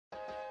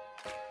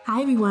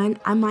Hi, everyone.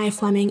 I'm Maya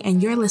Fleming,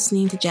 and you're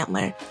listening to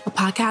Gentler, a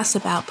podcast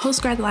about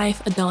postgrad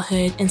life,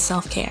 adulthood, and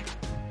self-care.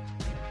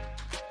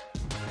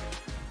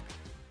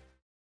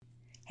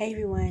 Hey,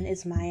 everyone.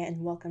 It's Maya,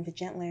 and welcome to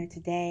Gentler.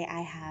 Today,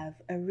 I have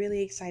a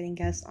really exciting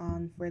guest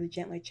on for the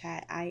Gentler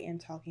chat. I am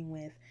talking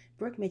with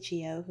Brooke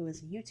Michio, who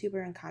is a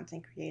YouTuber and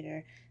content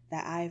creator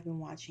that I've been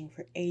watching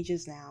for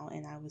ages now,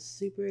 and I was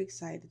super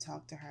excited to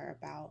talk to her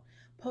about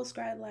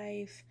postgrad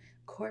life,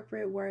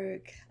 corporate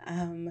work,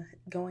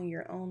 going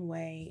your own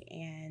way,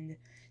 and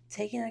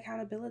taking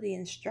accountability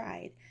in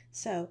stride.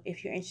 So,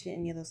 if you're interested in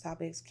any of those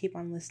topics, keep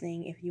on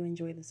listening. If you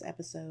enjoy this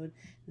episode,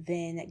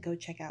 then go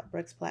check out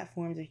Brooke's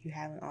platforms if you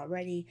haven't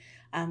already.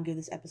 Give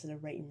this episode a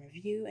rate and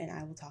review, and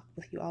I will talk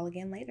with you all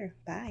again later.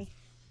 Bye.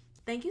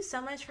 Thank you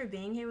so much for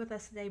being here with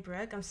us today,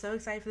 Brooke. I'm so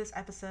excited for this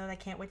episode. I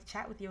can't wait to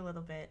chat with you a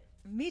little bit.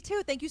 Me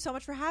too. Thank you so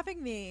much for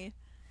having me.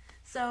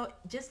 So,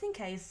 just in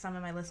case some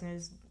of my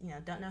listeners,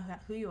 don't know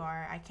who you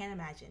are, I can't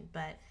imagine,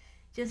 but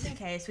just in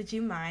case, would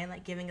you mind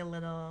giving a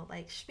little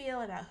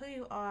spiel about who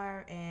you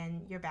are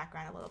and your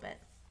background a little bit?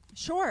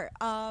 Sure.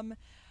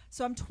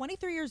 So I'm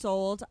 23 years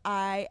old.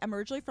 I am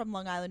originally from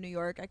Long Island, New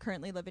York. I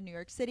currently live in New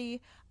York City.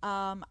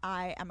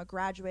 I am a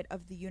graduate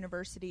of the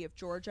University of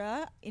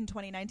Georgia. In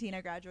 2019,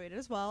 I graduated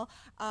as well.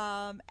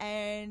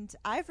 And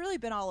I've really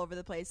been all over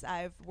the place.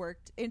 I've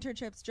worked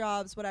internships,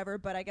 jobs, whatever,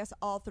 but I guess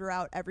all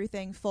throughout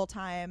everything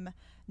full-time.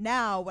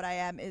 Now what I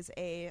am is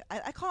I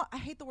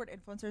hate the word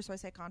influencer, so I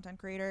say content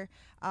creator,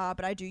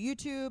 but I do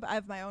YouTube. I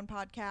have my own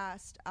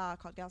podcast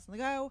called Gals on the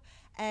Go,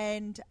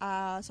 and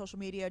social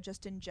media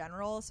just in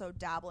general, so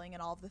dabbling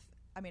in all of the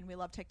we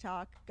love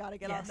TikTok, gotta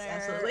get on there.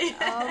 Absolutely.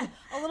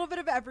 A little bit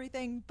of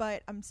everything,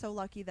 but I'm so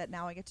lucky that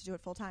now I get to do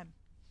it full time.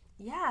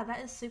 Yeah,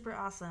 that is super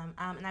awesome.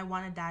 And I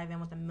want to dive in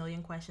with a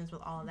million questions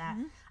with all of that.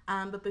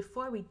 But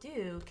before we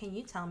do, can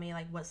you tell me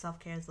what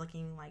self-care is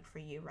looking like for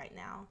you right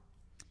now?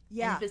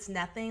 Yeah. And if it's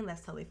nothing,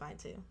 that's totally fine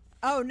too.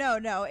 Oh,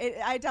 no.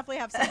 I definitely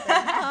have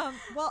something.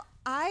 Well,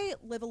 I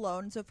live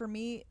alone. So for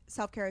me,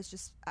 self-care is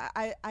just,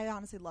 I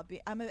honestly love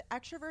I'm an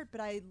extrovert, but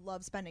I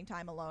love spending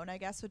time alone, I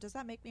guess. So does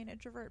that make me an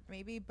introvert?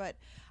 Maybe. But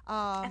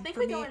I think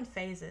we go in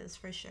phases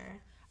for sure.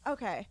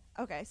 Okay.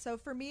 So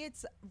for me,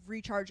 it's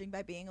recharging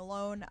by being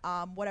alone.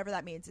 Whatever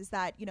that means. Is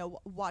that,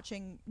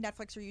 watching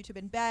Netflix or YouTube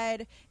in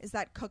bed? Is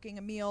that cooking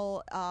a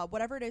meal?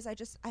 Whatever it is, I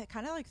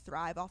kind of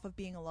thrive off of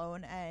being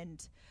alone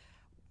and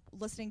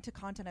listening to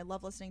content. I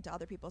love listening to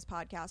other people's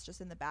podcasts just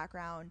in the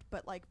background,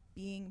 but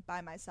being by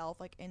myself,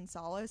 in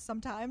solace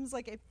sometimes,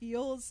 it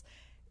feels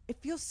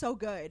so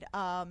good.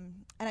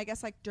 And I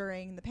guess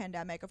during the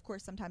pandemic, of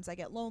course, sometimes I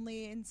get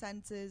lonely in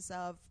senses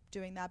of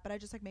doing that, but I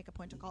just make a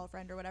point to call a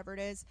friend or whatever it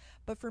is.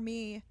 But for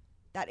me,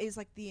 that is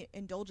the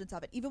indulgence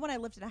of it. Even when I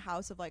lived in a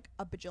house of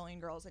a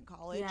bajillion girls in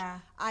college, yeah.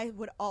 I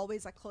would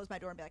always close my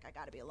door and be I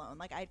gotta be alone.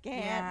 I can't,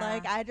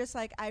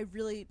 yeah. I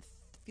really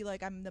feel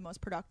like I'm the most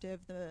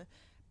productive,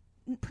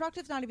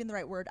 productive's not even the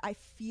right word. I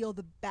feel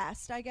the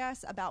best, I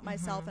guess, about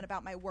myself and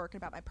about my work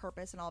and about my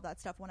purpose and all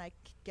that stuff when I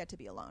get to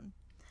be alone.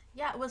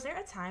 Yeah. Was there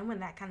a time when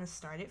that kind of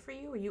started for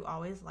you? Were you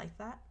always like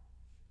that?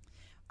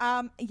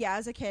 Yeah,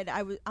 as a kid,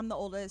 I'm the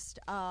oldest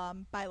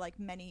by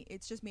many.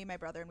 It's just me and my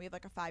brother, and we have a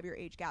 5-year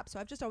age gap. So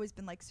I've just always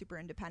been super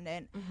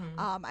independent.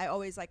 I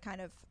always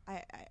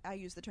I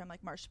use the term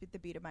marched to the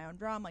beat of my own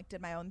drum,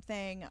 did my own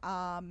thing.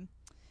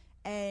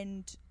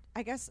 And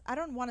I guess I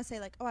don't want to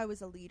say I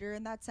was a leader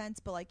in that sense,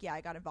 but yeah,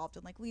 I got involved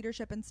in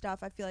leadership and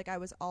stuff. I feel I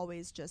was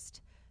always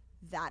just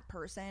that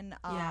person.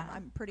 Yeah.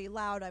 I'm pretty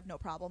loud. I have no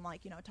problem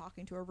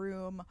talking to a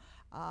room.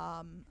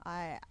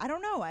 I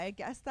don't know. I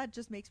guess that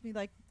just makes me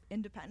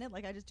independent.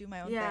 I just do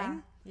my own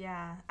thing.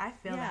 Yeah. I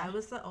feel that. I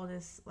was the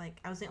oldest.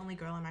 I was the only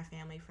girl in my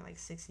family for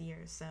 6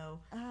 years.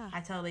 So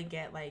I totally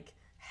get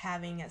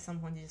having at some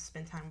point to just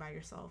spend time by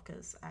yourself,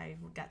 because I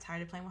got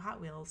tired of playing with Hot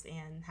Wheels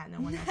and had no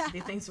one else to do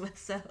things with.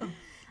 So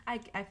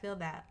I feel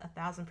that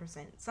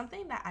 1,000%.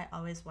 Something that I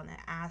always want to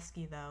ask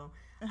you though,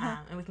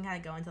 and we can kind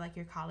of go into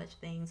your college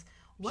things.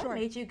 What Sure.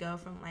 made you go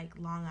from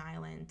Long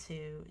Island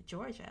to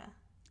Georgia?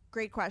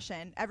 Great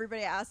question.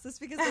 Everybody asks this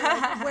because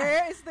they're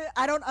where is the?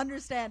 I don't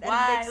understand.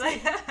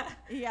 Why?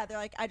 Yeah,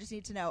 they're I just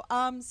need to know.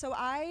 So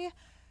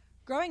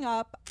growing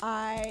up,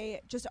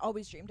 I just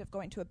always dreamed of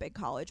going to a big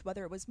college,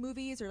 whether it was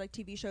movies or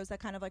TV shows that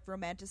kind of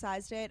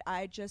romanticized it.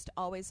 I just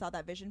always saw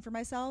that vision for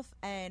myself.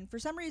 And for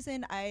some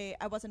reason, I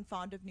wasn't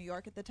fond of New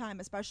York at the time,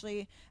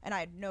 especially, and I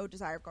had no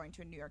desire of going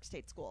to a New York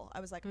State school. I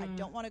was I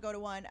don't want to go to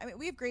one.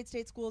 We have great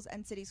state schools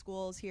and city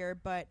schools here,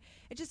 but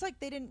it just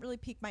they didn't really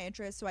pique my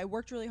interest. So I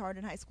worked really hard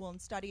in high school and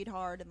studied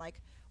hard and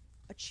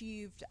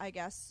achieved, I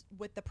guess,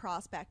 with the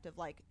prospect of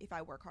if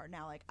I work hard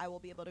now, I will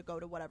be able to go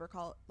to whatever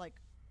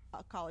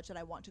a college that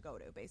I want to go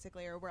to,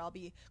 basically, or where I'll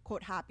be,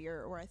 quote,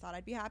 happier, or where I thought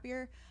I'd be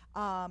happier,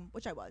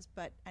 which I was.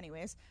 But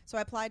anyways, so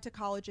I applied to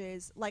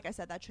colleges. Like I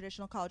said, that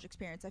traditional college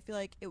experience, I feel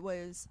it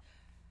was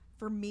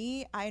for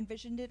me, I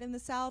envisioned it in the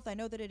South. I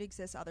know that it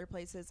exists other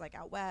places like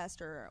out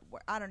west or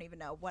I don't even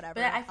know, whatever.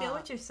 But I feel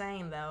what you're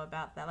saying though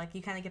about that. Like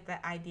you kind of get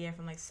that idea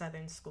from like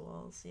Southern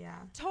schools. Yeah.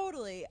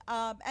 Totally.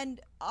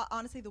 And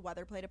honestly, the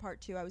weather played a part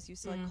too. I was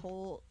used to like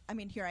cold. I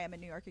mean, here I am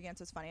in New York again,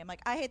 so it's funny. I'm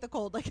like, I hate the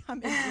cold. Like I'm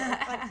in New York.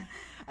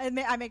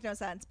 Like, I make no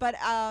sense. But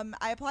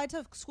I applied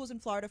to schools in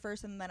Florida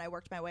first, and then I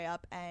worked my way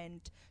up.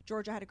 And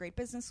Georgia had a great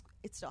business.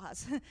 It still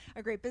has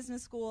a great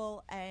business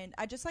school, and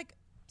I just like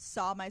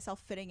saw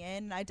myself fitting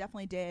in, and I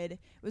definitely did. It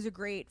was a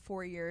great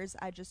 4 years.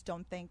 I just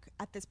don't think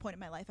at this point in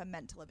my life I'm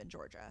meant to live in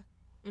Georgia.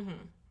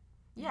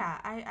 Yeah,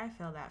 I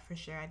feel that for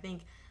sure. I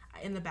think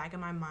in the back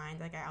of my mind,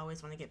 like I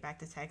always want to get back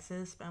to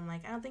Texas, but I'm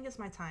like, I don't think it's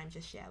my time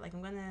just yet. Like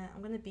I'm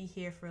gonna be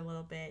here for a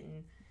little bit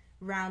and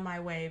round my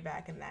way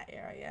back in that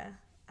area.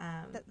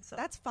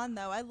 That's fun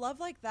though. I love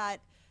like that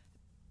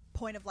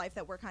point of life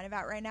that we're kind of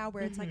at right now,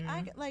 where it's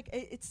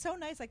it's so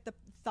nice, like the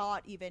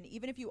thought, even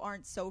if you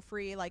aren't so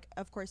free, like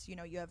of course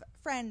you have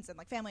friends and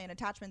like family and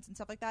attachments and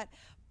stuff like that,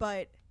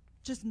 but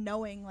just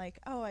knowing like,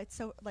 oh, it's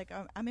so like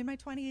I'm in my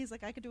 20s,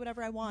 like I could do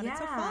whatever I want. It's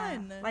so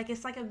fun. Like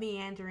it's like a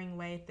meandering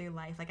way through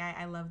life. Like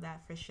I love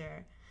that for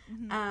sure.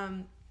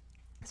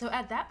 So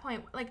at that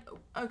point, like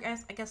I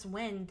guess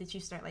when did you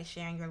start like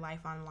sharing your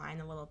life online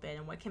a little bit,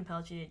 and what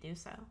compelled you to do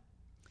so?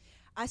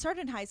 I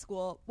started in high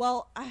school.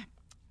 Well,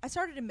 I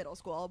started in middle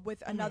school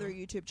with another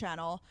YouTube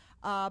channel,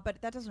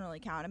 but that doesn't really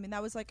count. I mean,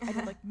 that was like, I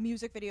did like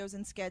music videos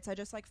and skits. I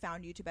just like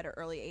found YouTube at an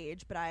early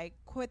age, but I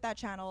quit that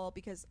channel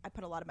because I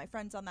put a lot of my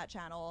friends on that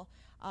channel,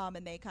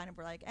 and they kind of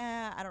were like,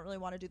 I don't really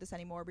want to do this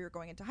anymore. We were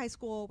going into high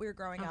school. We were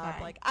growing up.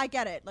 Like, I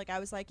get it. Like, I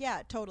was like,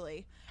 yeah,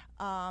 totally.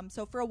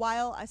 So for a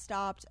while I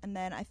stopped, and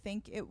then I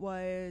think it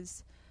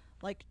was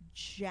like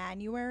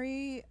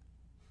January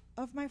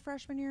of my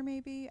freshman year,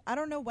 maybe. I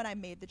don't know when I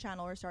made the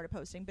channel or started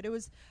posting, but it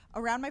was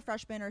around my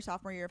freshman or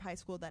sophomore year of high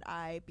school that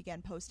I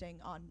began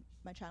posting on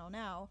my channel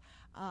now,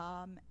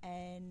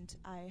 and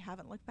I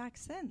haven't looked back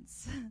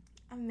since.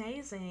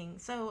 Amazing.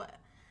 So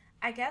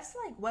I guess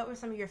like what were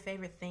some of your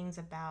favorite things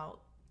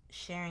about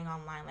sharing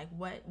online? Like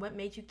what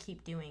made you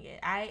keep doing it?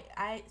 I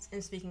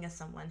am speaking as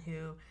someone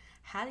who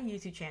had a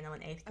YouTube channel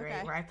in 8th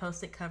grade where I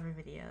posted cover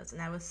videos, and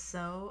I was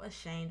so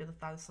ashamed of the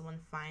thought of someone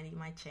finding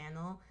my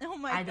channel. Oh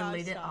my I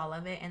deleted all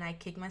of it, and I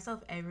kicked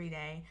myself every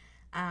day.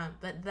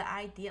 But the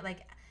idea,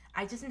 like,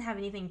 I just didn't have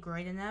anything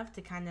great enough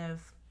to kind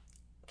of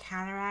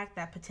counteract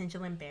that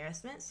potential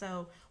embarrassment.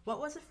 So what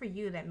was it for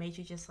you that made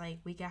you just like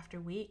week after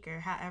week,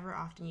 or however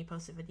often you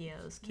posted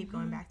videos, keep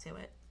going back to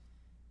it?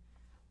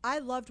 I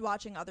loved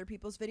watching other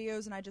people's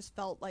videos, and I just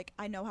felt like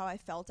I know how I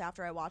felt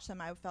after I watched them.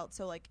 I felt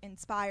so like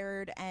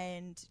inspired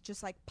and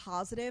just like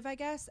positive, I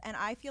guess. And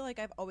I feel like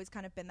I've always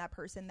kind of been that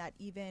person that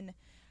even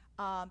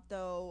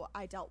though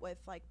I dealt with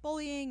like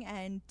bullying,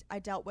 and I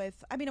dealt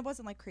with, I mean, it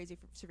wasn't like crazy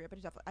severe, but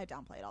I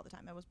downplay it all the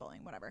time. It was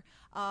bullying, whatever.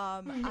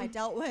 I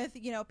dealt with,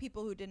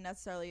 people who didn't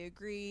necessarily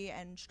agree,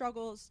 and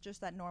struggles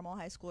just that normal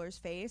high schoolers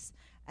face.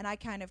 And I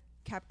kind of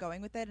kept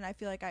going with it, and I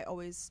feel like I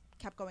always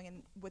kept going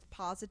in with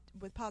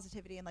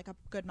positivity and like a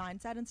good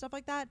mindset and stuff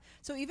like that.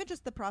 So even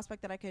just the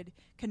prospect that I could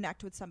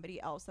connect with somebody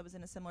else that was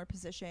in a similar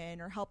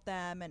position or help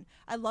them, and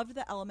I loved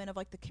the element of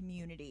like the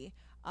community.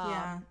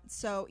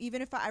 So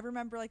even if I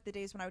remember like the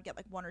days when I would get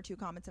like 1 or 2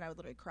 comments and I would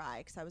literally cry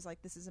because I was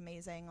like, this is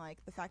amazing, like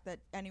the fact that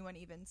anyone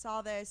even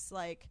saw this,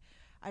 like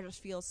I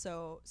just feel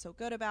so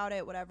good about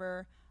it,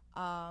 whatever.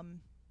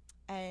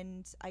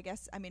 And I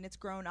guess, I mean, it's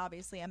grown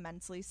obviously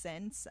immensely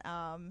since,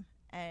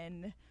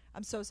 and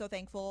I'm so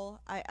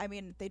thankful. I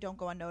mean, they don't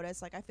go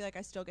unnoticed. Like, I feel like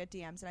I still get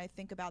DMs, and I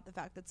think about the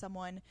fact that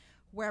someone,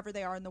 wherever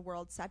they are in the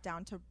world, sat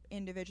down to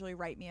individually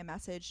write me a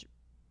message,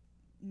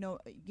 no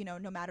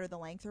matter the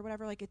length or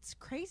whatever. Like, it's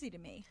crazy to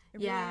me. It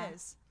really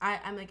is.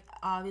 I'm like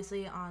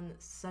obviously on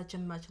such a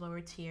much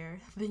lower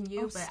tier than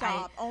you, but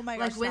stop. Oh my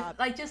gosh, with stop.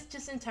 like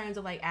just in terms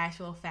of like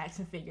actual facts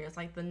and figures,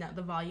 like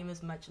the volume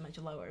is much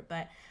lower,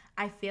 but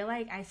I feel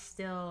like I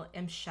still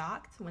am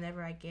shocked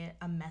whenever I get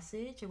a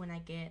message or when I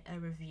get a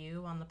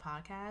review on the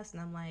podcast,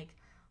 and I'm like,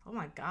 oh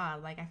my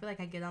god, like I feel like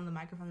I get on the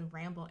microphone and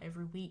ramble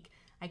every week.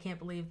 I can't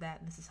believe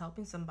that this is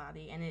helping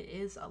somebody, and it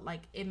is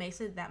like it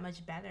makes it that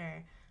much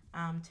better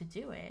to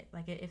do it.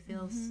 Like it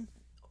feels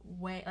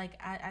way like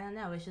I don't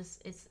know,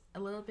 it's a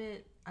little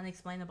bit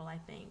unexplainable, I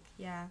think.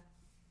 Yeah,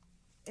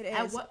 it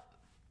is.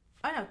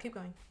 No, keep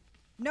going.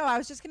 No, I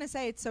was just gonna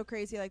say, it's so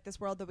crazy, like this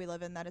world that we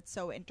live in, that it's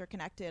so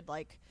interconnected.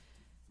 Like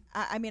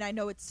I mean, I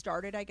know it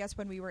started, I guess,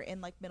 when we were in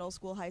like middle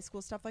school, high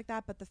school, stuff like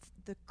that, but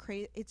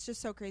it's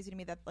just so crazy to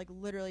me that like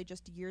literally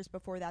just years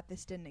before that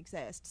this didn't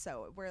exist.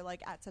 So we're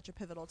like at such a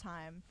pivotal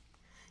time.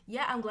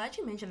 Yeah, I'm glad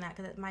you mentioned that,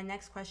 because my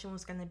next question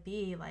was going to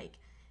be like,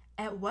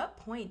 at what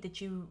point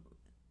did you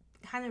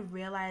kind of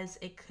realize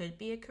it could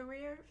be a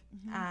career?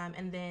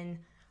 And then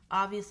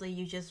obviously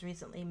you just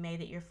recently made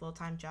it your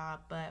full-time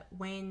job, but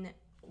when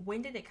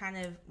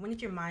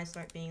did your mind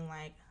start being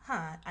like,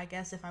 I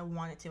guess if I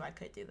wanted to, I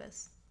could do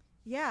this?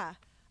 Yeah.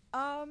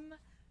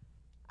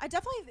 It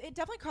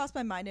definitely crossed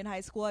my mind in high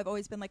school. I've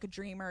always been like a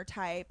dreamer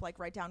type, like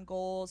write down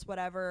goals,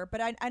 whatever.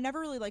 But I never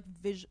really like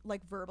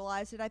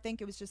verbalized it. I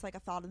think it was just like a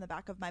thought in the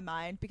back of my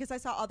mind because I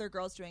saw other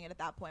girls doing it at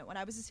that point. When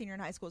I was a senior in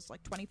high school, it was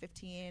like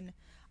 2015.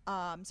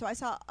 So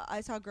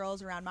I saw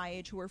girls around my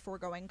age who were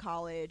foregoing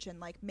college and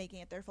like making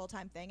it their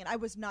full-time thing. And I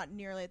was not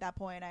nearly at that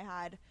point. I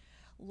had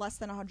less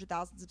than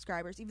 100,000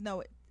 subscribers, even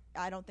though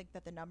I don't think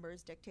that the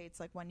numbers dictates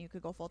like when you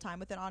could go full-time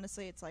with it.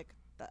 Honestly, it's like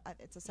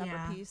it's a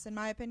separate piece in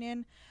my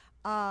opinion.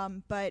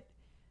 But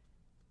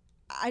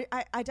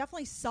I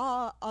definitely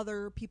saw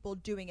other people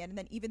doing it. And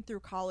then even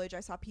through college, I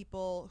saw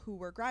people who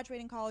were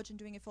graduating college and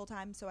doing it full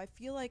time. So I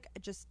feel like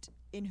just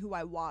in who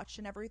I watched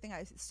and everything,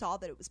 I saw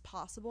that it was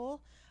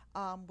possible,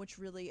 which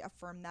really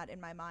affirmed that in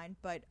my mind.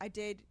 But I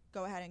did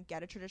go ahead and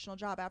get a traditional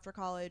job after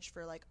college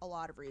for like a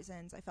lot of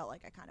reasons. I felt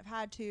like I kind of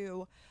had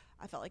to.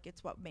 I felt like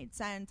it's what made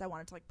sense. I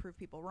wanted to like prove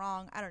people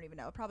wrong. I don't even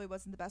know. It probably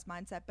wasn't the best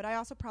mindset, but I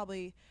also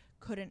probably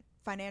couldn't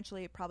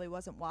financially. It probably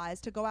wasn't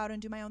wise to go out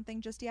and do my own thing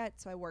just yet.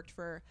 So I worked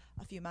for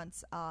a few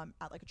months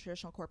at like a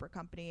traditional corporate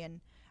company, and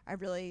I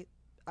really,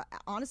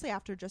 honestly,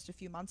 after just a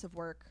few months of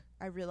work,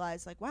 I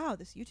realized like, wow,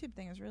 this YouTube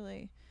thing is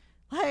really.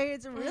 Like,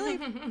 it's really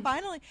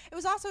finally. It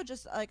was also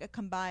just like a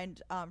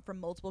combined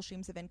from multiple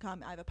streams of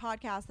income. I have a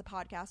podcast. The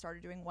podcast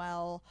started doing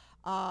well.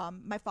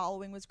 My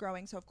following was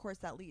growing, so of course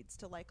that leads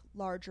to like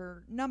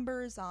larger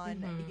numbers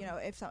on. You know,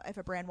 if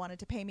a brand wanted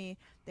to pay me,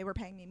 they were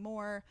paying me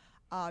more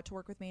to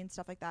work with me and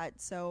stuff like that.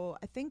 So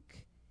I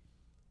think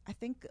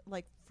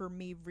like for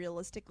me,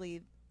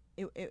 realistically,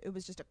 it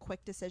was just a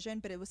quick decision,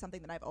 but it was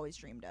something that I've always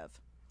dreamed of.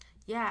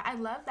 Yeah, I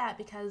love that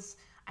because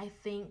I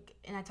think,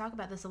 and I talk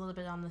about this a little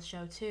bit on the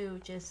show too,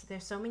 just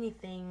there's so many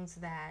things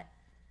that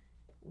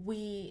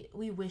we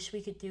wish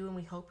we could do and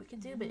we hope we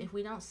could do, but if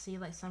we don't see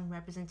like some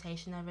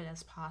representation of it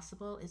as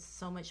possible, it's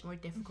so much more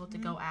difficult to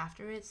go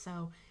after it.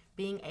 So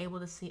being able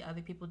to see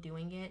other people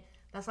doing it,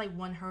 that's like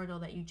one hurdle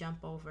that you jump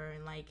over.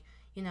 And like,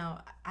 you know,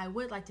 I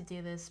would like to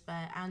do this,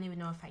 but I don't even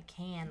know if I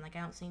can. Like,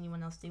 I don't see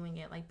anyone else doing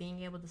it. Like,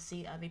 being able to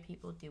see other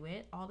people do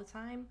it all the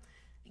time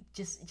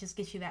just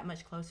gets you that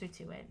much closer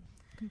to it.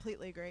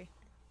 Completely agree.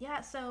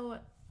 Yeah, so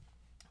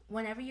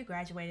whenever you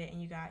graduated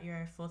and you got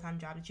your full-time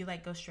job, did you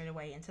like go straight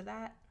away into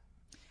that?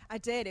 I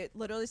did. It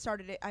literally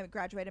started, I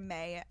graduated in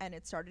May and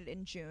it started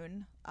in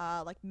June,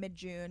 like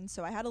mid-June.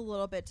 So I had a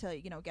little bit to,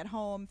 you know, get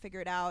home,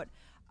 figure it out.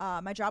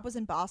 My job was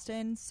in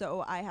Boston,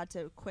 so I had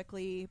to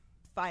quickly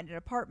find an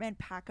apartment,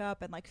 pack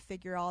up, and like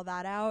figure all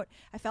that out.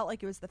 I felt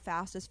like it was the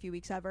fastest few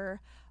weeks ever.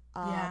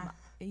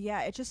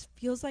 Yeah, it just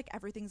feels like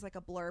everything's like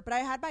a blur. But I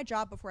had my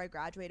job before I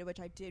graduated,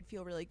 which I did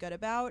feel really good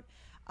about.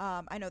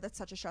 I know that's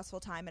such a stressful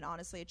time, and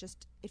honestly,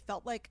 it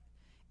felt like,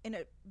 in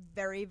a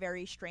very,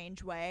 very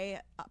strange way,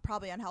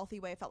 probably unhealthy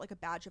way, it felt like a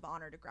badge of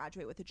honor to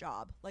graduate with a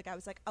job. Like, I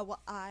was like, oh,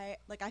 well, I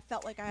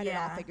felt like I had it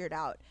all figured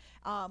out,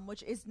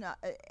 which is not,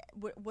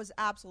 was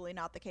absolutely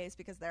not the case,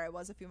 because there I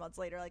was a few months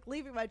later, like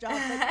leaving my job.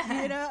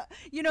 But,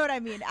 you know what I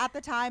mean? At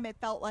the time, it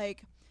felt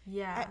like,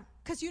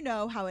 because you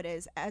know how it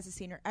is as a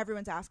senior,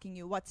 everyone's asking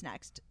you what's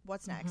next,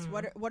 what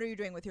are you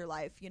doing with your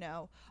life, you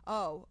know?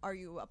 Oh, are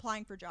you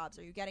applying for jobs,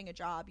 are you getting a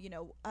job, you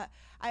know?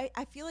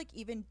 I feel like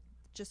even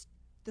just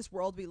this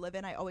world we live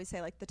in, I always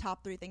say like the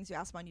top 3 things you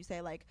ask someone, you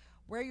say like,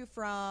 where are you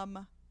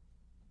from,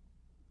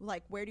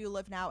 like where do you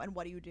live now, and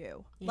what do you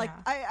do? Like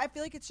I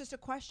feel like it's just a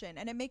question,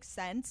 and it makes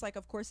sense. Like,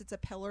 of course it's a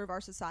pillar of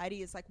our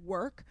society, is like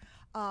work,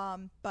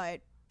 but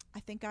I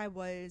think I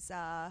was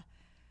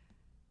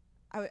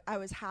I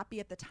was happy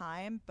at the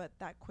time, but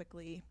that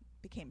quickly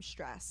became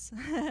stress.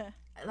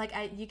 Like,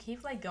 you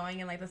keep like going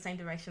in like the same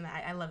direction.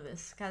 I love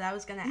this, because I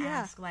was gonna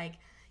ask, like,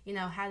 you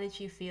know, how did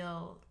you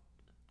feel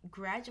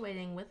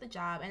graduating with the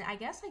job? And I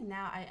guess like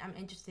now I'm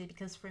interested,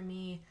 because for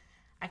me,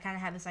 I kind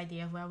of had this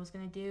idea of what I was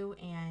gonna do,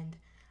 and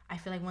I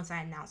feel like once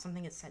I announce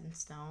something, it's set in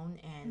stone.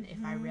 And if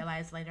I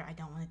realize later I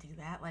don't want to do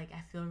that, like, I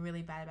feel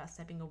really bad about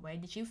stepping away.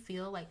 Did you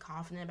feel like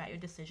confident about your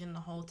decision the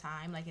whole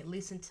time, like at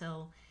least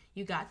until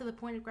you got to the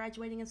point of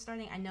graduating and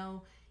starting? I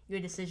know your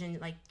decision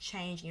like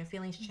changed and your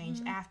feelings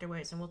changed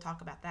afterwards, and we'll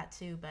talk about that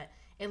too, but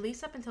at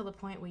least up until the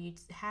point where you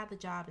had the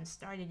job and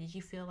started, did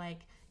you feel like,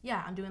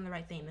 yeah, I'm doing the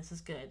right thing, this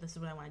is good, this is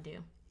what I want to do?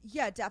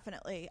 Yeah,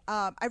 definitely.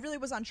 I really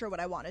was unsure what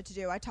I wanted to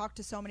do. I talked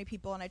to so many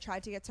people and I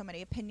tried to get so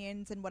many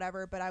opinions and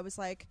whatever, but I was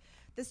like,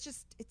 it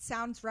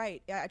sounds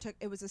right.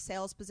 It was a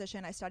sales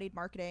position. I studied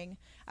marketing.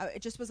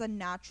 It just was a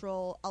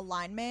natural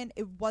alignment.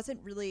 It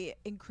wasn't really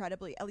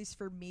incredibly, at least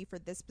for me, for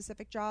this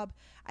specific job,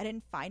 I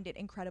didn't find it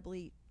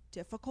incredibly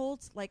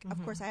difficult. Like,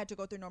 of course I had to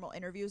go through normal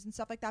interviews and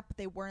stuff like that, but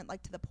they weren't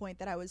like to the point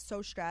that I was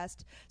so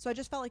stressed. So I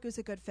just felt like it was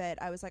a good fit.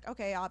 I was like,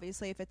 okay,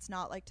 obviously if it's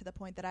not like to the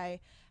point that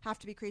I have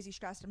to be crazy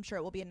stressed, I'm sure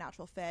it will be a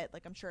natural fit.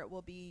 Like, I'm sure it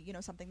will be, you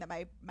know, something that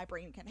my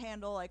brain can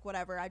handle, like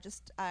whatever. I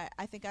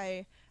think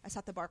I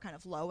set the bar kind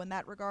of low in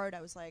that regard. I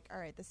was like, all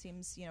right, this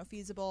seems, you know,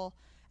 feasible.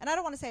 And I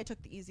don't want to say I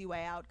took the easy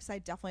way out, because I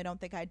definitely don't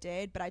think I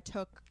did, but I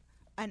took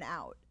an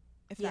out,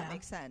 if that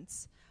makes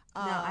sense.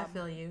 No, I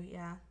feel you.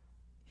 Yeah.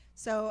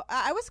 So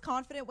I was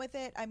confident with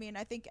it. I mean,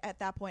 I think at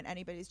that point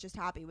anybody's just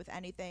happy with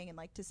anything, and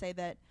like to say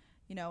that,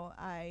 you know,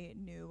 I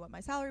knew what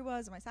my salary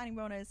was and my signing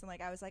bonus, and like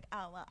I was like,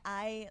 oh well,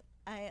 I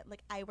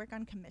work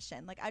on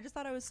commission. Like I just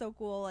thought I was so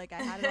cool. Like I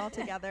had it all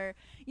together.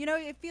 You know,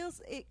 it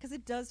feels it because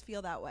it does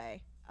feel that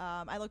way.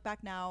 I look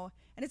back now,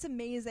 and it's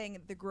amazing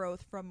the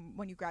growth from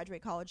when you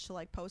graduate college to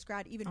like post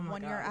grad, even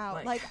 1 year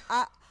out.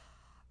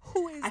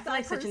 Who is I feel that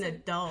like person? such an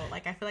adult.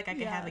 Like I feel like I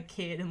could Yeah. have a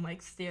kid and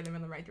like steer them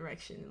in the right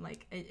direction.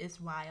 Like it's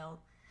wild.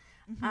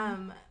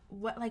 Mhm.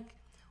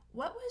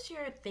 What was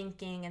your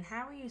thinking, and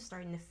how were you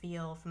starting to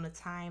feel from the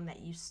time that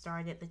you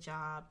started the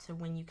job to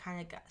when you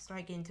kind of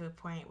started getting to a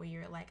point where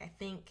you're like, I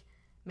think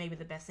maybe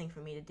the best thing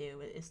for me to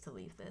do is to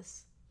leave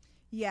this?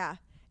 Yeah.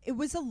 It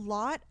was a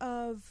lot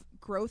of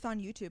growth on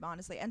YouTube,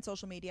 honestly, and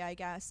social media, I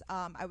guess.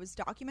 I was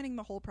documenting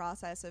the whole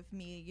process of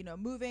me, you know,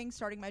 moving,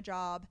 starting my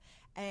job,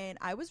 and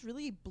I was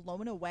really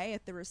blown away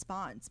at the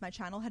response. My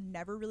channel had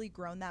never really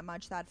grown that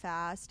much that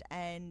fast,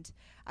 and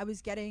I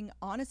was getting,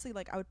 honestly,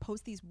 like I would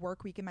post these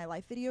work week in my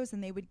life videos,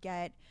 and they would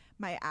get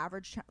my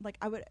average, like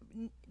I would,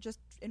 just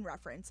in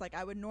reference, like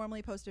I would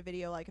normally post a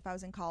video, like if I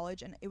was in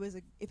college, and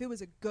if it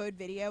was a good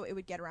video, it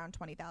would get around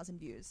 20,000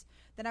 views.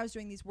 Then I was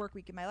doing these work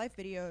week in my life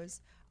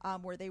videos,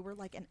 where they were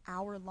like an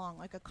hour long,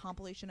 like a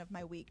compilation of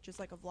my week, just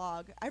like a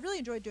vlog. I really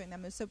enjoyed doing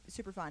them. It was so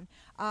super fun.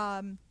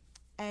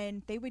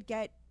 And they would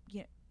get,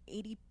 you know,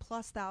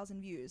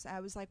 80,000+ views. I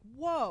was like,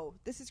 whoa,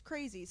 this is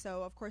crazy.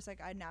 So of course, like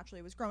I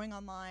naturally was growing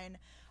online.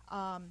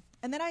 And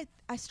then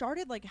I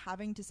started like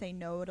having to say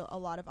no to a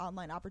lot of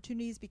online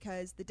opportunities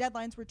because the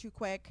deadlines were too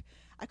quick.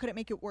 I couldn't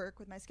make it work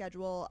with my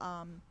schedule.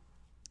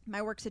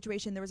 My work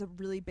situation, there was a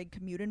really big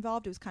commute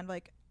involved. It was kind of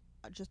like,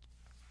 just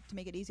to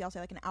make it easy, I'll say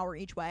like an hour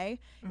each way.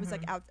 It was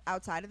like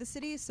outside of the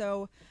city.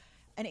 So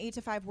an 8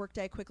 to 5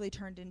 workday quickly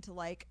turned into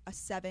like a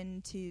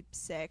 7 to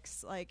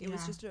 6. Like it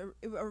was just a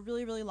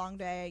really, really long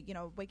day, you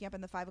know, waking up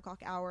in the 5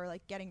 o'clock hour,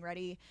 like getting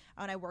ready.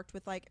 And I worked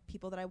with like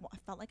people that I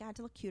felt like I had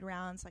to look cute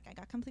around. So like I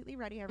got completely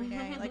ready every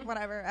day, like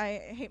whatever.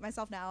 I hate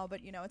myself now,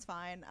 but you know, it's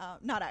fine.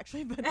 Not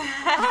actually, but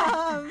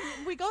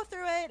we go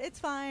through it. It's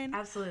fine.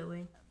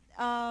 Absolutely.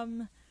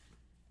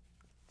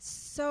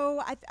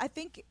 So I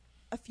think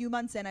a few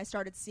months in, I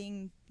started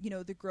seeing, you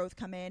know, the growth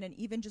come in, and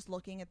even just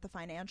looking at the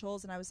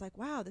financials, and I was like,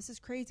 wow, this is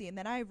crazy. And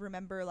then I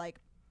remember like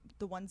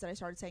the ones that I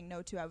started saying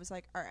no to, I was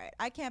like, all right,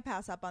 I can't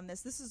pass up on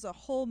this. This is a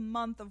whole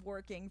month of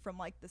working from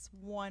like this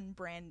one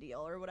brand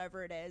deal or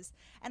whatever it is.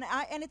 And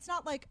it's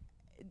not like,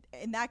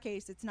 in that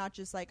case, it's not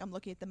just like I'm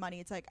looking at the money.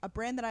 It's like a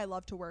brand that I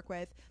love to work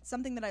with,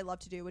 something that I love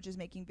to do, which is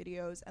making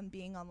videos and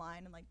being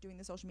online and like doing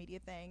the social media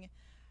thing.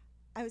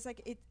 I was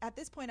like, at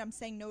this point, I'm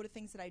saying no to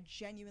things that I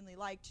genuinely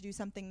like to do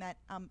something that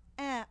I'm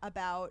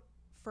about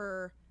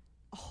for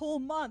a whole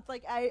month.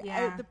 Like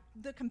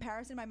the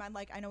comparison in my mind,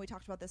 like I know we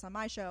talked about this on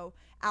my show,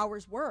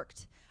 hours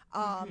worked.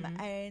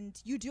 And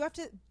you do have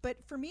to, but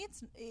for me,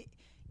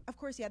 of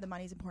course, yeah, the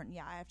money's important.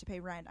 Yeah, I have to pay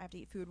rent, I have to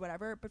eat food,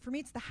 whatever. But for me,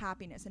 it's the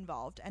happiness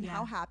involved and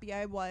how happy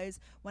I was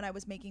when I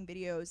was making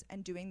videos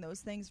and doing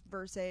those things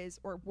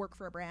or work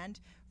for a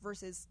brand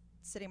versus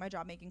sitting my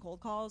job making cold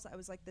calls. I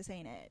was like, this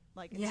ain't it.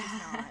 Like, it's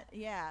just not.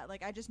 Yeah,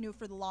 like I just knew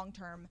for the long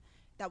term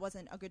that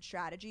wasn't a good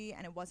strategy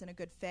and it wasn't a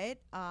good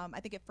fit. I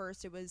think at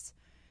first it was,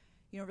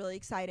 you know, really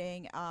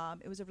exciting.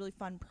 It was a really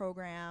fun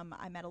program.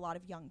 I met a lot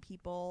of young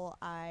people.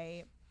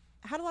 I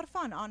had a lot of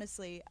fun,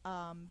 honestly.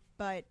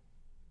 But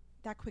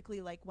that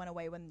quickly like went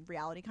away when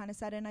reality kind of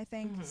set in, I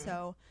think.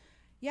 So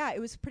yeah,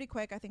 it was pretty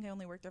quick. I think I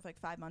only worked there for like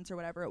 5 months or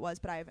whatever it was,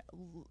 but I have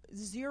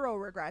zero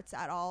regrets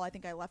at all. I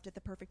think I left at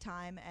the perfect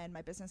time, and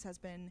my business has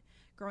been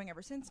growing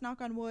ever since,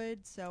 knock on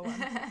wood. So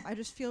I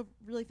just feel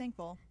really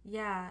thankful.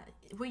 Yeah.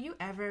 Were you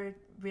ever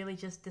really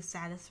just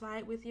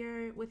dissatisfied with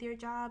your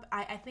job?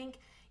 I think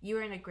you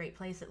were in a great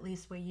place, at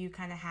least where you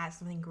kind of had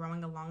something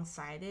growing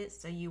alongside it.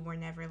 So you were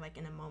never like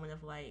in a moment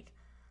of like,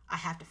 I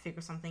have to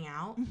figure something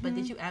out. But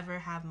did you ever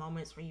have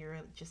moments where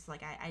you're just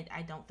like,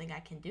 I don't think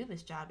I can do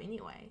this job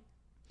anyway?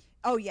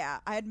 Oh yeah,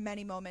 I had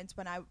many moments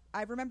when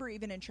I remember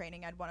even in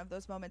training, I had one of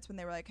those moments when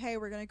they were like, hey,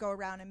 we're going to go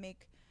around and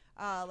make,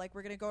 like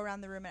we're going to go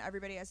around the room and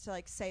everybody has to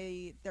like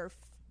say their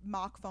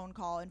mock phone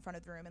call in front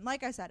of the room. And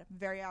like I said, I'm a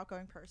very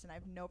outgoing person. I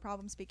have no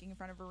problem speaking in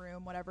front of a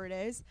room, whatever it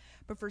is.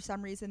 But for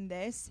some reason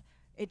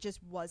it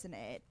just wasn't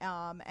it.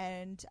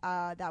 And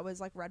that was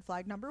like red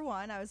flag number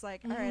 1. I was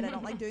like, all right, I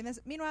don't like doing this.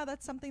 Meanwhile,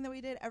 that's something that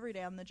we did every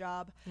day on the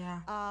job.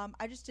 Yeah.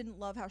 I just didn't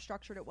love how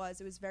structured it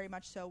was. It was very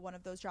much so one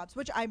of those jobs,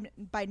 which I'm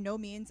by no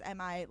means am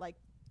I like,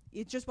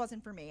 it just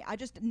wasn't for me. I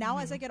just, now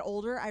as I get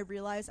older, I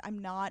realize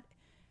I'm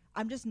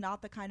just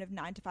not the kind of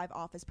 9-to-5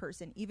 office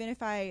person. Even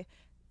if I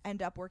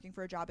end up working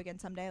for a job again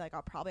someday, like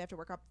I'll probably have to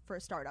work up for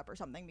a startup or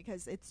something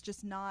because it's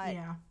just not,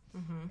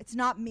 it's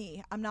not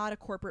me. I'm not a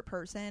corporate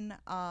person.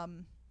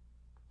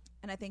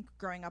 And I think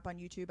growing up on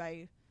YouTube,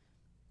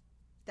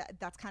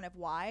 that's kind of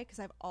why, because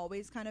I've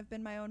always kind of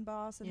been my own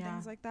boss and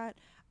things like that.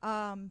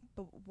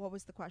 But what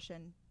was the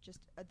question? Just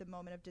at the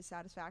moment of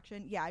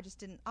dissatisfaction? Yeah, I just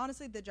didn't.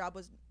 Honestly, the job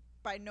was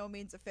by no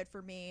means a fit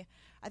for me.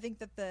 I think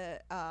that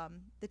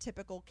the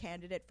typical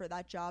candidate for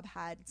that job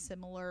had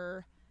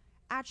similar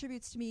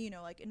attributes to me. You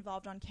know, like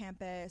involved on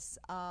campus.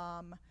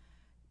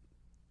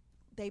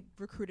 they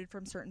recruited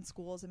from certain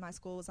schools, and my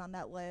school was on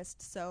that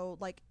list. So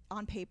like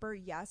on paper,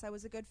 yes, I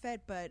was a good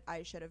fit, but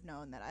I should have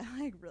known that I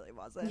like really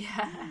wasn't.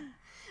 Yeah.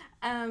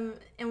 And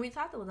we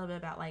talked a little bit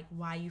about like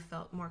why you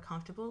felt more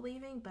comfortable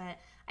leaving, but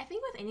I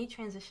think with any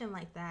transition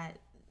like that,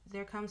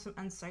 there comes some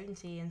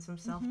uncertainty and some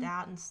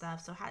self-doubt and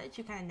stuff. So how did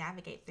you kind of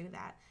navigate through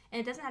that? And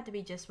it doesn't have to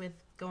be just with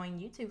going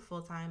YouTube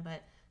full time,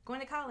 but going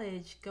to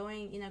college,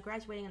 going,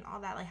 graduating and all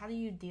that. Like, how do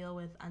you deal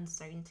with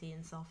uncertainty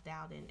and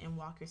self-doubt and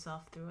walk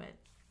yourself through it?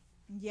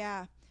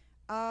 Yeah.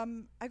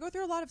 I go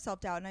through a lot of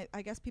self-doubt, and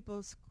I guess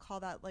people call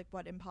that like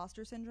what,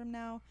 imposter syndrome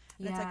now.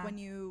 And it's like when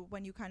you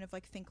kind of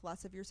like think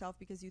less of yourself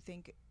because you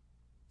think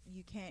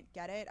you can't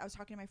get it. I was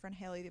talking to my friend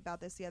Haley about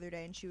this the other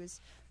day, and she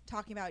was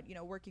talking about,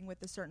 working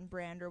with a certain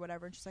brand or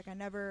whatever. And she's like, I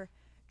never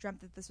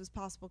dreamt that this was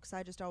possible because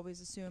I just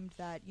always assumed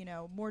that,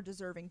 more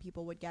deserving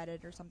people would get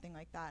it or something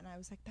like that. And I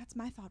was like, that's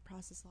my thought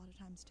process a lot of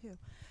times too.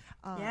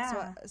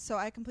 So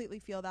I completely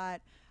feel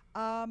that.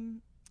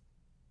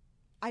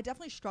 I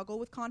definitely struggle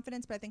with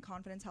confidence, but I think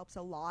confidence helps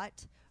a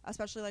lot,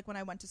 especially like when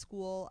I went to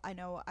school. I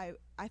know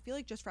I feel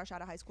like just fresh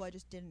out of high school, I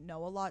just didn't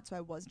know a lot, so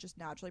I was just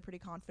naturally pretty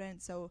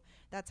confident. So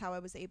that's how I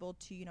was able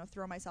to,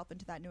 throw myself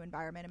into that new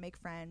environment and make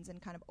friends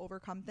and kind of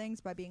overcome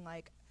things by being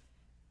like,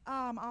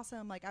 I'm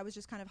awesome. Like I was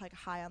just kind of like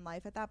high on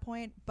life at that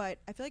point. But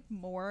I feel like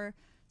more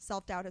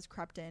self-doubt has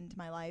crept into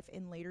my life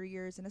in later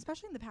years, and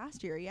especially in the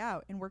past year.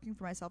 Yeah, in working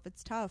for myself,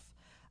 it's tough.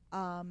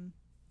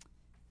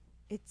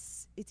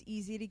 It's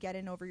easy to get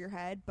in over your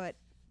head, but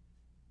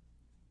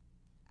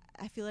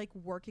I feel like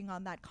working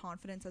on that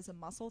confidence as a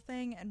muscle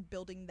thing and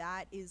building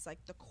that is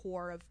like the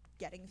core of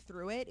getting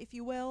through it, if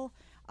you will.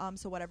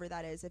 So whatever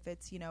that is, if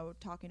it's,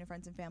 talking to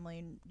friends and family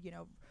and,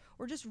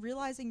 or just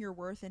realizing your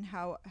worth in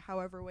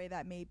however way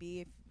that may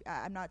be.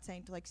 I'm not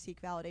saying to like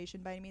seek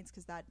validation by any means,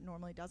 because that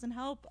normally doesn't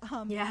help.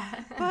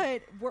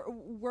 But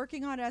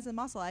working on it as a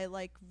muscle, I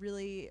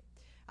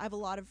have a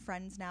lot of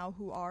friends now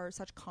who are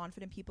such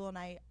confident people, and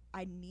I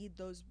need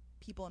those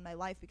people in my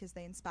life because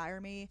they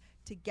inspire me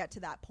to get to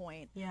that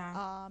point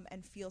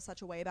and feel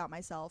such a way about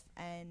myself,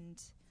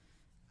 and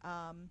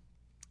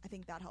I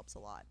think that helps a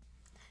lot.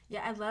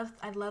 I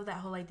love that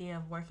whole idea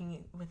of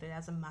working with it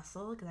as a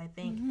muscle, because I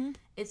think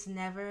it's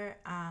never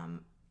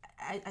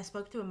I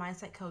spoke to a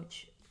mindset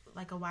coach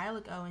like a while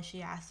ago, and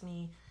she asked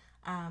me,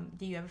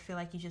 do you ever feel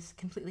like you just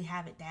completely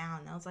have it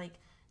down? And I was like,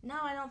 no,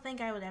 I don't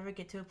think I would ever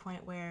get to a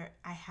point where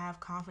I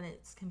have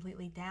confidence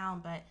completely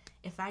down, but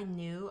if I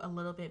knew a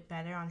little bit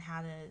better on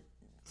how to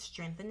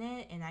strengthen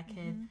it and I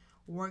could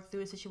work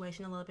through a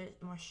situation a little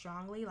bit more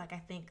strongly, like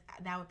I think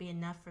that would be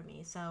enough for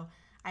me. So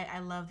I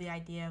love the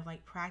idea of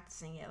like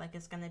practicing it. Like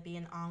it's going to be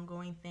an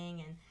ongoing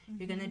thing, and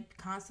you're going to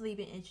constantly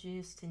be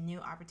introduced to new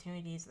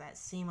opportunities that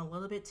seem a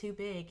little bit too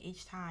big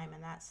each time,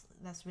 and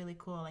that's really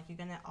cool. Like you're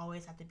going to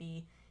always have to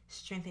be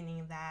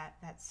strengthening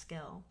that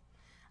skill.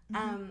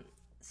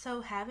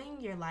 So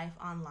having your life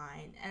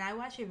online, and I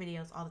watch your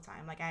videos all the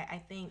time. Like I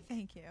think.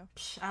 Thank you.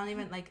 I don't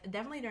even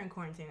definitely during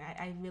quarantine.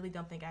 I really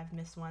don't think I've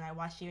missed one. I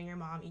watched you and your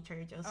mom eat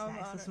Trader Joe's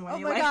snacks this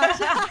morning. Oh my gosh!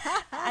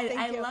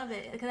 I love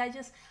it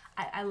because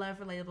I love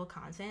relatable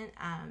content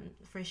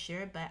for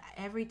sure. But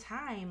every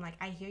time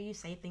I hear you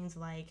say things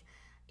like,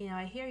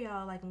 I hear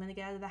y'all I'm gonna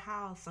get out of the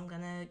house. I'm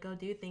gonna go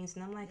do things,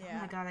 and I'm like, oh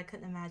my God, I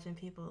couldn't imagine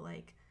people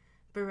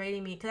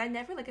berating me, because I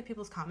never look at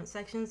people's comment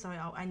sections, so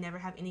I never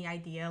have any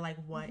idea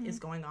what is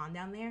going on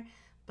down there.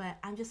 But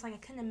I'm just I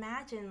couldn't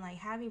imagine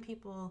having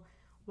people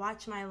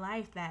watch my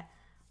life that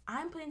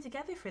I'm putting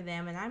together for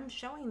them, and I'm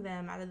showing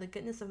them out of the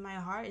goodness of my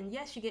heart. And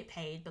yes, you get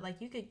paid,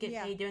 but you could get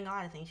paid doing a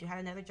lot of things. You had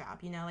another job,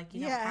 you don't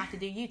have to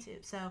do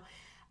YouTube. So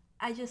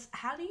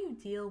how do you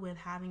deal with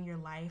having your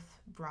life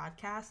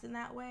broadcast in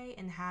that way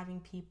and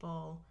having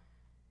people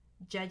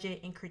judge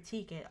it and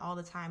critique it all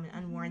the time in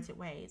unwarranted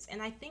ways?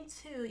 And I think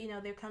too,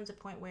 there comes a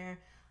point where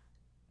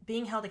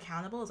being held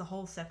accountable is a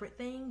whole separate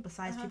thing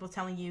besides people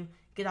telling you,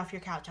 get off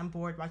your couch, I'm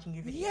bored watching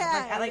your video.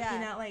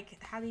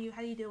 How do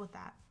you deal with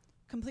that?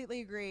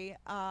 Completely agree.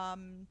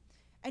 And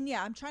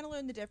I'm trying to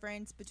learn the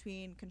difference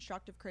between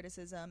constructive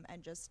criticism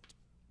and just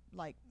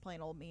plain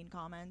old mean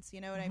comments.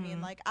 You know what I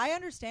mean? I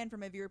understand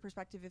from a viewer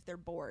perspective if they're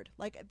bored.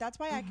 That's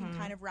why I can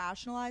kind of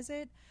rationalize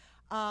it.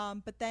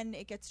 But then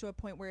it gets to a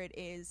point where it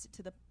is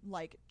to the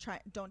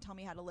don't tell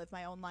me how to live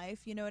my own life.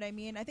 You know what I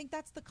mean? I think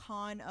that's the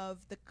con of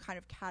the kind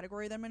of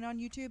category that I'm in on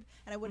YouTube,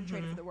 and I wouldn't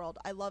trade it for the world.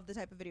 I love the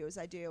type of videos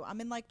I do. I'm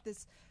in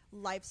this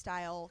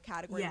lifestyle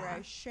category where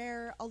I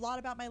share a lot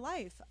about my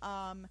life,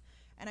 and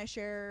I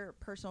share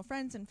personal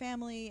friends and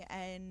family,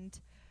 and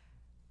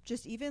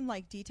just even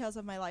details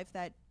of my life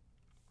that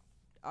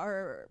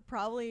are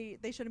probably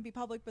they shouldn't be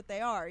public, but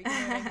they are. You know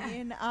what I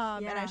mean?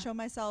 And I show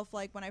myself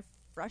when I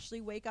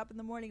freshly wake up in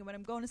the morning and when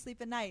I'm going to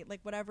sleep at night,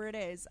 whatever it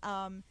is.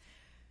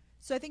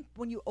 So I think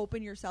when you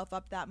open yourself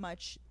up that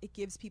much, it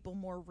gives people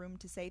more room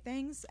to say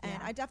things.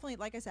 And I definitely,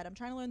 like I said, I'm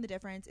trying to learn the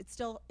difference. It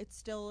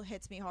still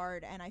hits me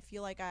hard, and I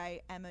feel like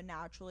I am a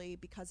naturally,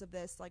 because of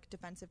this,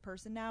 defensive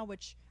person now,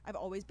 which I've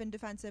always been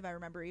defensive. I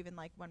remember even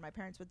when my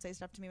parents would say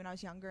stuff to me when I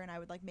was younger, and I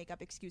would make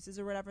up excuses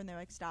or whatever, and they're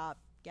like, stop,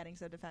 getting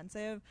so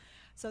defensive.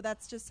 So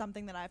that's just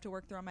something that I have to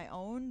work through on my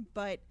own.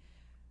 But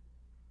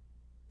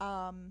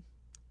I'm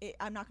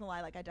not gonna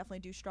lie, like I definitely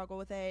do struggle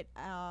with it,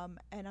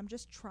 and I'm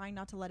just trying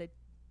not to let it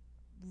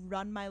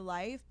run my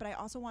life, but I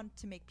also want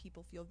to make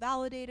people feel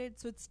validated.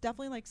 So it's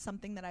definitely like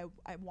something that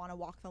I want to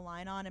walk the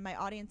line on, and my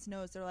audience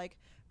knows. They're like,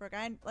 Brooke,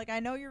 I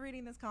know you're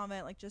reading this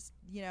comment, like just,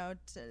 you know,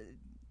 to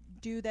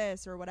do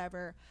this or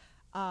whatever.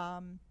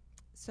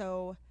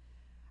 So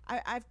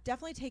I've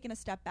definitely taken a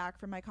step back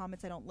from my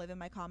comments. I don't live in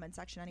my comment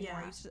section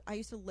anymore. Yeah. I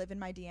used to live in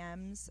my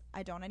DMs.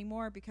 I don't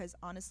anymore because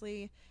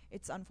honestly,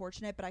 it's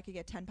unfortunate, but I could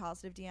get 10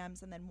 positive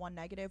DMs and then one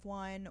negative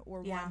one,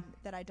 or one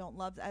that I don't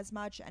love as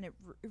much, and it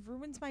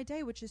ruins my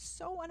day, which is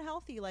so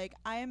unhealthy. Like,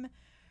 I'm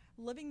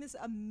living this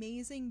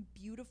amazing,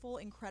 beautiful,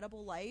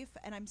 incredible life,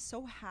 and I'm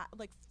so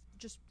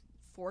just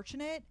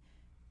fortunate.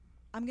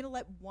 I'm going to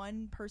let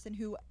one person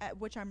who, at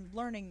which I'm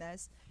learning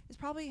this, is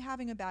probably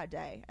having a bad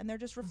day, and they're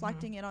just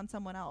reflecting it on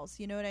someone else.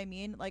 You know what I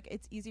mean? Like,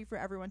 it's easy for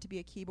everyone to be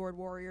a keyboard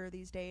warrior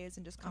these days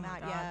and just come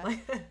at you.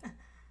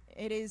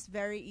 It is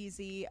very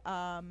easy.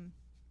 And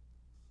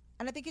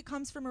I think it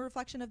comes from a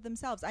reflection of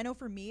themselves. I know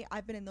for me,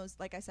 I've been in those,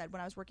 like I said,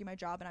 when I was working my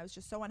job and I was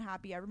just so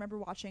unhappy. I remember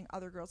watching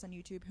other girls on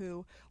YouTube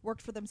who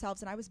worked for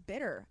themselves, and I was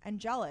bitter and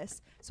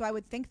jealous. So I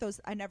would think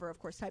I never, of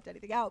course, typed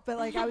anything out, but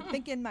like I would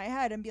think in my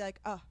head and be like,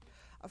 oh,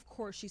 of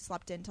course she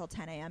slept in till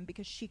 10 a.m.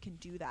 because she can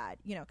do that,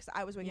 you know, because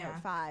I was waking up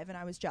at 5 and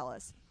I was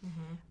jealous.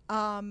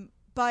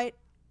 But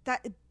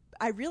that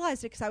I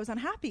realized it because I was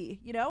unhappy.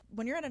 You know,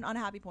 when you're at an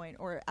unhappy point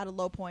or at a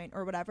low point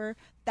or whatever,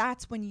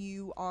 that's when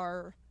you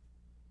are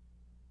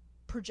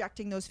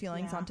projecting those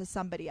feelings onto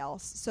somebody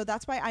else. So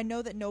that's why I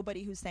know that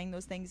nobody who's saying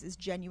those things is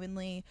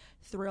genuinely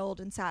thrilled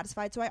and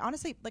satisfied. So I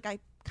honestly, like, I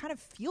kind of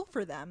feel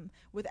for them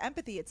with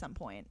empathy at some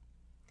point.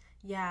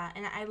 Yeah,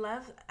 and I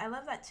love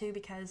that too,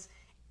 because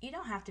you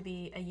don't have to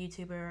be a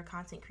YouTuber or a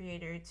content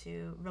creator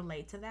to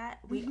relate to that.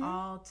 We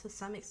all, to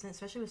some extent,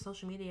 especially with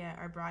social media,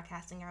 are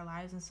broadcasting our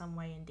lives in some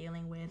way and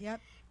dealing with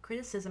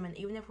criticism. And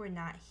even if we're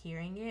not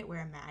hearing it,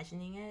 we're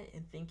imagining it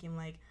and thinking,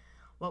 like,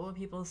 what will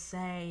people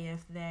say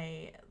if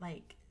they,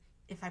 like,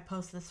 if I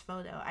post this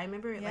photo? I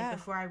remember, like,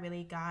 before I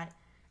really got,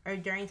 or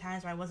during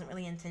times where I wasn't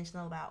really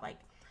intentional about, like,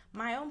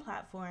 my own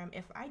platform,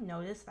 if I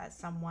noticed that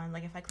someone,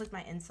 like, if I clicked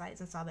my insights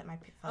and saw that my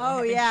photo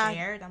had been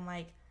shared, I'm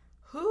like,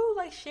 who,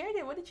 like, shared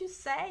it? What did you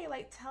say?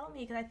 Like, tell me,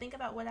 because I think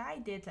about what I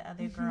did to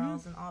other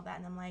girls and all that,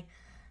 and I'm like,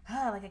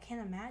 oh, like, I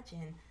can't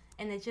imagine.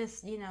 And it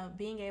just, you know,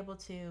 being able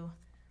to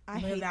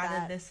live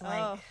out of this,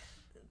 like,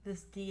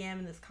 this DM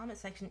and this comment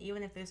section,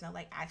 even if there's no,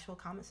 like, actual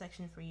comment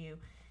section for you,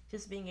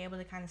 just being able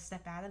to kind of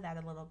step out of that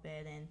a little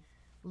bit and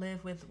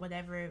live with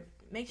whatever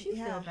makes you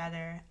feel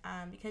better.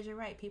 Because you're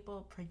right,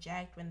 people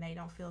project when they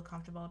don't feel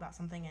comfortable about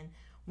something, and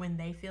when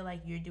they feel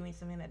like you're doing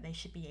something that they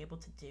should be able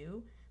to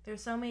do.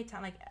 There's so many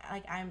times,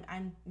 like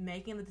I'm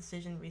making the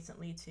decision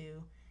recently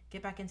to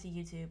get back into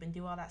YouTube and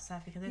do all that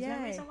stuff, because there's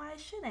no reason why I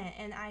shouldn't.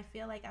 And I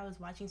feel like I was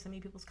watching so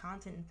many people's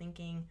content and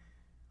thinking,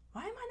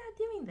 why am I not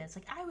doing this?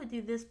 Like, I would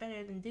do this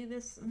better than do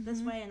this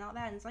this way and all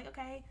that. And it's like,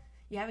 okay,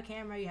 you have a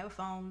camera, you have a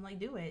phone, like,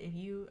 do it. If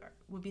you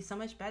would be so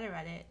much better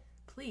at it,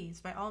 please,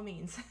 by all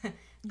means.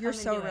 You're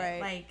so right.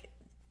 Like,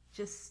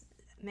 just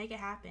make it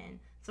happen.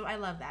 So I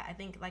love that. I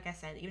think, like I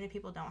said, even if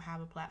people don't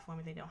have a platform,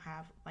 if they don't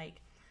have, like,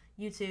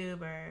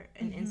 YouTube or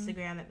an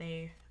Instagram that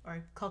they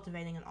are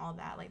cultivating and all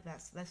that, like,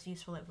 that's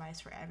useful advice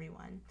for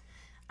everyone.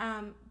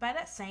 By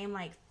that same,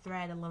 like,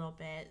 thread a little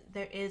bit,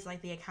 there is,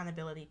 like, the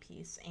accountability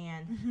piece,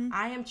 and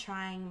I am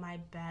trying my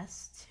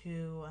best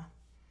to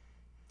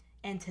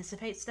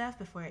anticipate stuff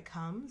before it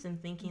comes, and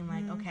thinking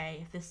like, okay,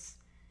 if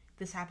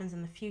this happens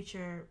in the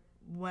future,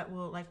 what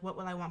will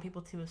I want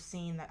people to have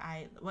seen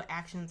what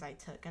actions I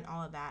took and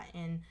all of that.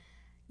 And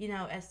you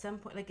know, at some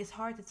point, like, it's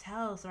hard to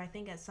tell. So I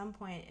think at some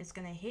point it's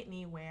going to hit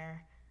me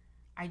where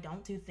I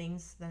don't do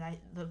things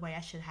the way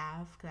I should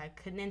have, because I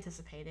couldn't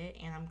anticipate it.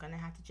 And I'm going to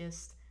have to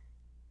just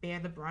bear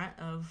the brunt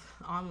of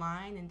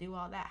online and do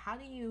all that. How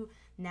do you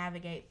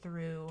navigate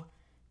through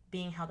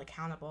being held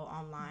accountable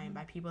online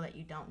by people that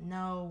you don't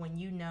know, when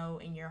you know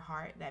in your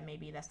heart that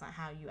maybe that's not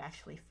how you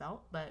actually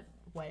felt, but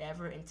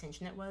whatever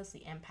intention it was,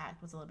 the impact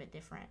was a little bit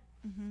different?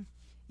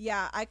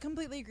 Yeah, I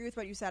completely agree with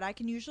what you said. I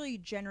can usually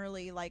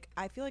generally, like,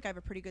 I feel like I have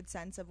a pretty good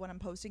sense of when I'm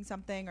posting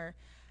something, or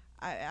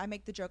I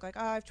make the joke like,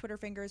 oh, I have Twitter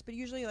fingers, but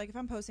usually, like, if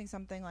I'm posting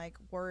something like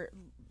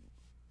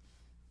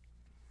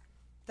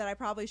that I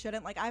probably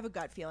shouldn't, like, I have a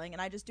gut feeling,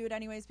 and I just do it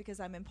anyways because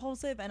I'm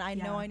impulsive, and I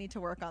know I need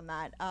to work on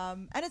that.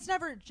 And it's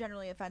never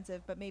generally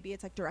offensive, but maybe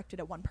it's, like, directed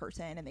at one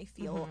person and they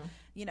feel,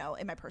 you know,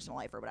 in my personal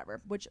life or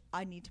whatever, which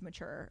I need to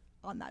mature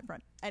on that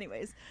front.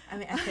 Anyways, I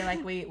mean, I feel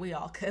like we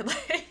all could.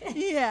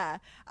 Yeah.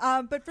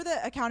 But for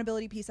the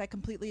accountability piece, I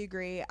completely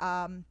agree.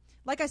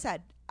 Like I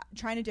said,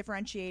 trying to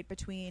differentiate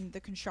between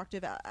the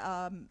constructive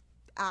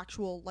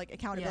actual, like,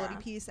 accountability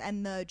piece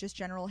and the just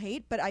general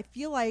hate. But I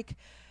feel like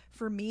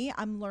for me,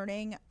 I'm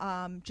learning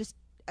just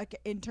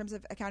in terms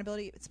of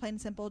accountability, it's plain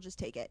and simple, just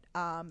take it.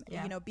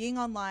 You know, being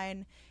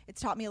online,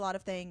 it's taught me a lot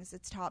of things.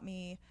 It's taught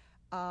me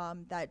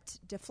that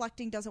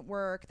deflecting doesn't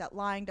work, that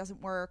lying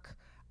doesn't work.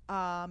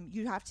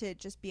 you have to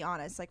just be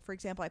honest. Like, for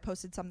example, I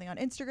posted something on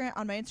my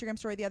Instagram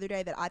story the other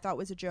day that I thought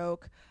was a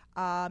joke,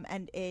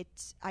 and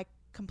I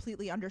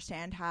completely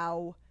understand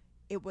how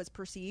it was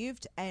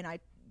perceived, and I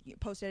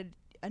posted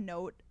a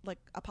note like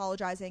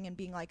apologizing and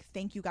being like,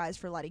 thank you guys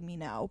for letting me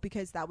know,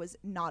 because that was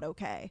not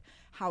okay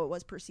how it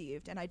was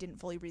perceived, and I didn't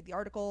fully read the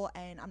article,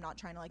 and I'm not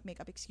trying to like make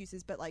up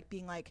excuses, but like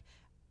being like,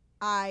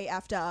 I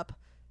effed up,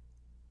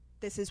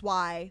 this is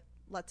why,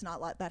 let's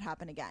not let that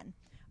happen again.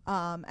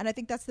 And I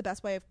think that's the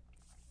best way of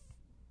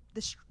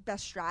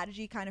best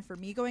strategy kind of for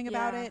me going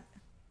about it,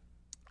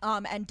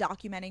 and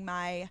documenting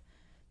my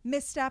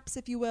missteps,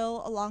 if you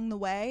will, along the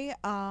way.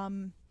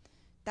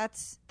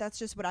 That's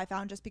just what I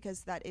found, just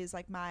because that is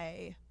like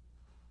my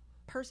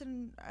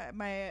person,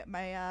 my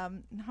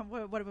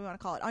what do we want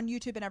to call it, on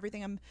YouTube and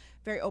everything. I'm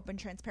very open,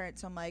 transparent,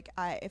 so I'm like,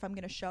 if I'm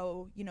gonna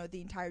show, you know, the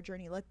entire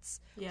journey,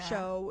 let's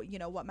show, you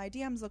know, what my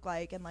DMs look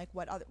like, and like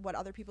what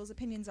other people's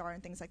opinions are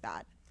and things like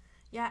that.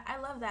 Yeah, I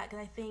love that,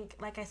 because I think,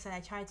 like I said, I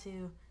try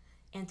to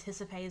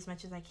anticipate as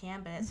much as I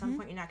can, but at some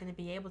point you're not going to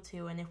be able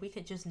to. And if we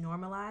could just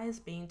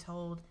normalize being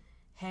told,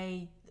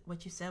 hey,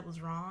 what you said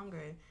was wrong,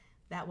 or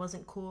that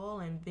wasn't cool,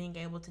 and being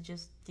able to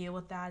just deal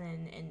with that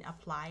and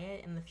apply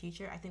it in the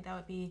future, I think that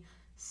would be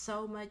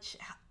so much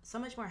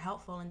more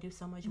helpful, and do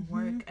so much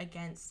work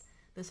against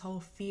this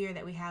whole fear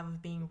that we have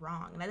of being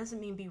wrong. And that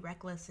doesn't mean be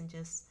reckless and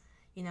just,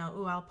 you know,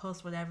 ooh, I'll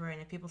post whatever,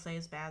 and if people say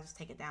it's bad, just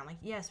take it down. Like,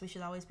 yes, we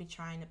should always be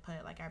trying to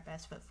put like our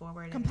best foot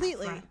forward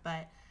completely, front,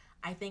 but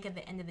I think at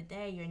the end of the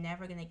day, you're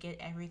never going to get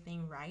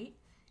everything right.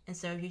 And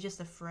so if you're just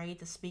afraid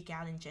to speak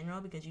out in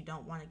general because you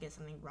don't want to get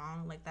something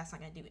wrong, like, that's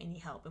not going to do any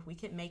help. If we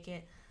could make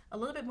it a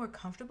little bit more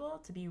comfortable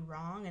to be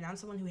wrong, and I'm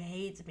someone who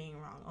hates being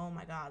wrong. Oh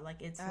my God.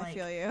 Like, it's I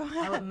feel you.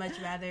 I would much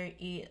rather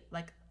eat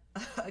like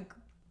a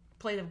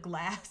plate of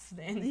glass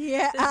than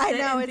I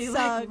know, and it be sucks.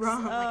 like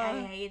wrong. Like,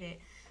 I hate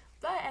it.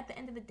 But at the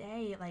end of the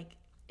day, like,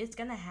 it's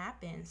gonna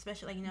happen.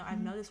 Especially, like, you know,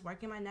 I've noticed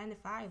working my 9 to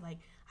 5, like,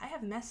 I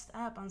have messed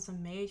up on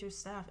some major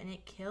stuff and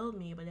it killed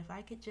me. But if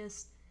I could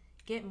just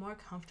get more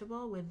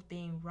comfortable with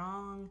being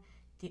wrong,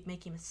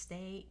 making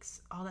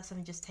mistakes, all that stuff,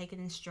 and just take it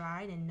in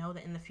stride and know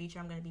that in the future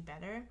I'm gonna be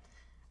better,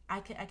 I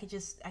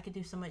could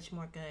do so much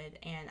more good.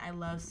 And I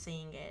love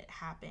seeing it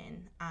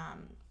happen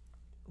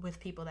with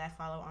people that I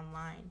follow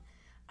online.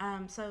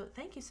 So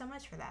thank you so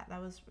much for that.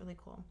 That was really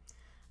cool.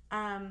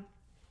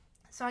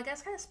 So I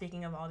guess, kind of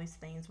speaking of all these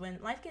things, when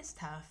life gets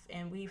tough,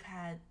 and we've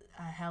had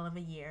a hell of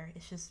a year,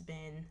 it's just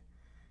been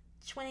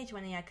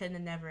 2020. I couldn't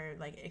have never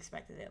like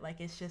expected it. Like,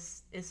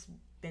 it's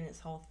been its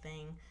whole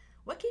thing.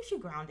 What keeps you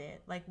grounded?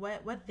 Like,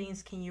 what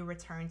things can you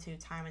return to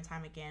time and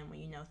time again when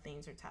you know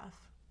things are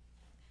tough?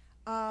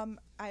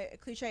 A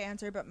cliche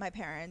answer, but my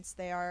parents,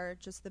 they are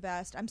just the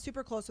best. I'm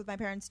super close with my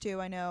parents too.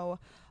 I know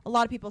a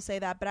lot of people say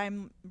that, but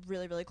I'm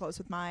really, really close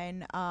with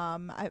mine.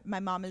 My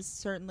mom is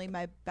certainly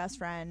my best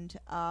friend.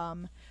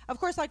 Of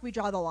course, like, we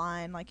draw the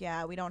line. Like,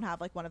 yeah, we don't have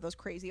like one of those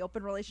crazy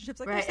open relationships.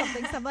 Like, there's some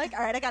things I'm like,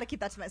 all right, I got to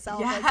keep that to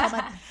myself. Yeah.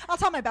 Like, I'll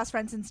tell my best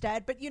friends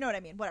instead, but you know what I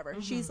mean? Whatever.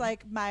 She's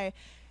like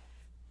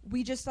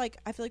we just, like,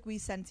 I feel like we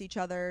sense each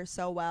other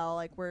so well.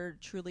 Like, we're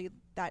truly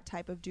that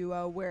type of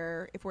duo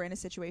where if we're in a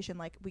situation,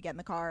 like, we get in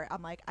the car,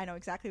 I'm like, I know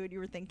exactly what you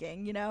were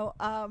thinking, you know?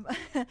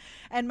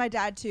 And my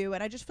dad too.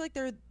 And I just feel like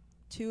they're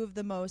two of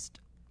the most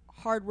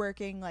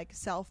hardworking, like,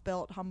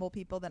 self-built, humble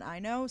people that I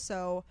know.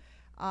 So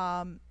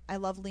I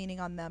love leaning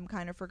on them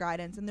kind of for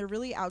guidance, and they're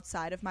really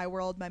outside of my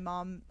world. My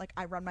mom, like,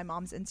 I run my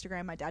mom's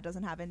Instagram. My dad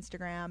doesn't have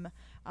Instagram.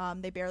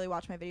 They barely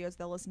watch my videos.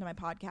 They'll listen to my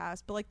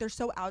podcast, but like, they're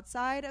so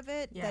outside of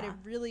it that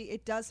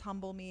it does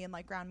humble me and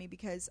like ground me,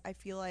 because I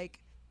feel like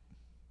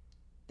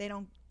they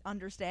don't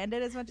understand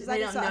it as much as I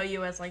do. They don't know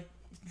you as like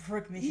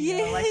Brooke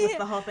Michio, like, with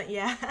the whole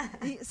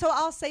thing. So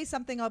I'll say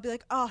something, I'll be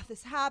like, oh,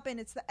 this happened,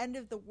 it's the end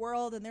of the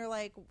world, and they're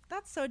like,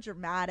 that's so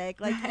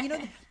dramatic. Like, you know,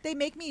 they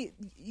make me,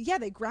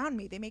 they ground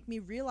me. They make me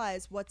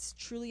realize what's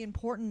truly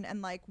important,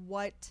 and like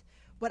what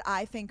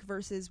I think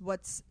versus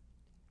what's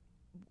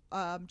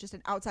just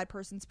an outside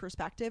person's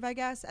perspective, I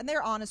guess. And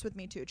they're honest with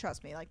me too,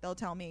 trust me. Like, they'll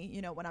tell me,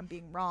 you know, when I'm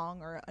being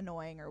wrong or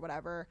annoying or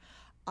whatever.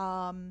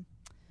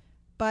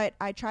 But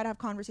I try to have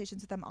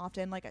conversations with them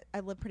often. Like,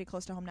 I live pretty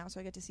close to home now, so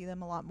I get to see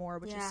them a lot more,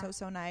 which is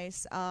so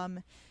nice.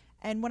 And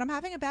when I'm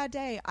having a bad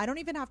day, I don't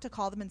even have to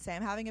call them and say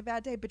I'm having a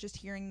bad day, but just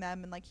hearing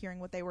them and like hearing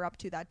what they were up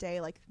to that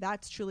day, like,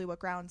 that's truly what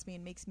grounds me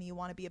and makes me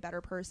want to be a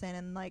better person.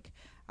 And like,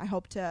 I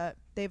hope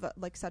they've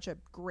like such a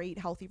great,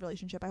 healthy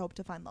relationship. I hope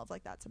to find love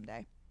like that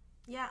someday.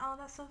 Yeah. Oh,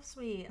 that's so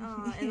sweet.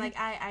 Oh, and like,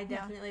 I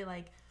definitely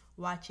like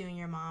watch you and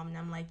your mom, and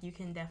I'm like, you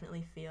can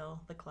definitely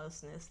feel the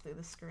closeness through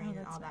the screen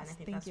and all that. And I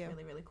think that's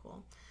really, really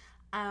cool.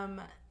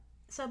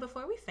 So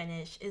before we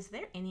finish, is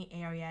there any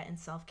area in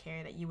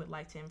self-care that you would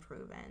like to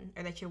improve in,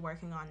 or that you're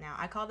working on now?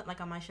 I call them,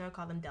 like, on my show, I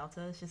call them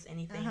deltas, just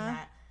anything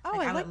that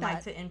I would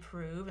like to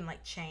improve and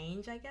like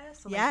change, I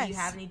guess. So, like, do you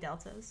have any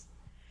deltas?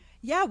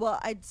 Yeah, well,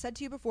 I said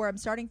to you before, I'm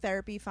starting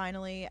therapy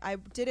finally. I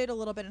did it a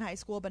little bit in high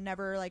school, but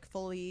never like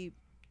fully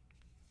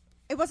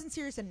it wasn't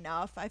serious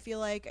enough. I feel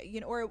like,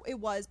 or it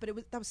was, but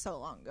that was so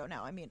long ago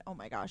now. I mean, oh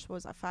my gosh, what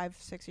was that,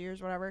 5-6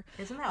 years, whatever?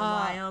 Isn't that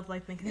wild?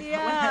 Like thinking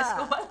about high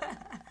school.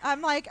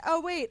 I'm like,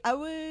 oh wait, I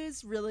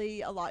was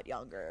really a lot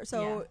younger.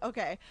 So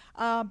okay,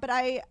 but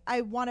I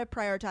want to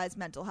prioritize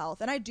mental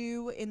health, and I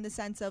do, in the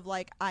sense of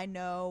like, I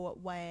know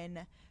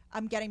when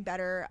I'm getting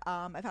better.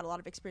 I've had a lot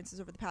of experiences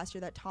over the past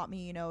year that taught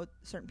me,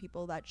 certain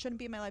people that shouldn't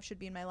be in my life should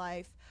be in my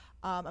life.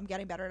 I'm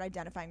getting better at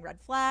identifying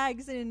red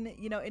flags in,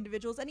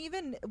 individuals. And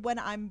even when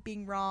I'm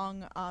being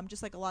wrong,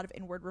 just like a lot of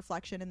inward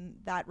reflection in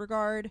that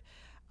regard.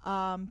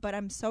 But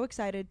I'm so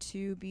excited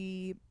to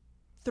be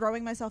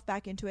throwing myself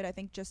back into it. I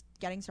think just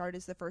getting started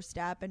is the first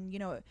step. And,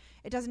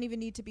 it doesn't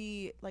even need to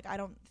be like, I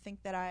don't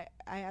think that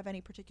I have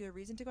any particular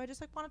reason to go. I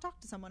just like want to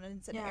talk to someone, and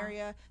it's an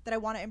area that I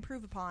want to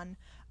improve upon,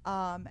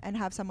 and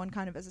have someone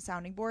kind of as a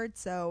sounding board.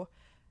 So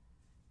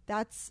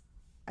I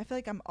feel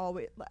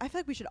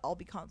like we should all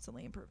be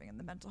constantly improving in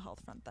the mental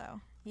health front, though.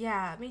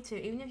 Yeah, me too.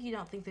 Even if you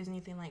don't think there's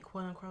anything like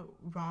quote unquote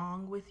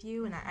wrong with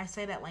you, and I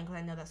say that language,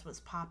 I know that's what's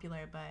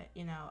popular, but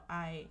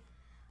I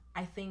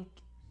think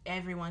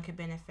everyone could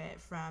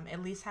benefit from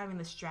at least having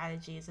the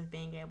strategies of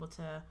being able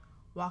to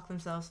walk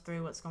themselves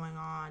through what's going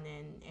on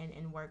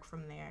and work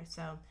from there.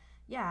 So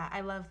yeah,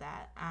 I love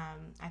that.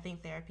 I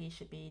think therapy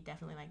should be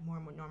definitely like more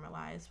and more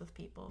normalized with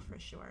people, for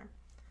sure.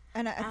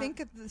 And I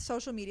think the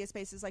social media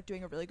space is like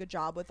doing a really good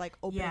job with like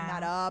opening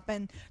that up.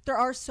 And there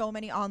are so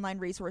many online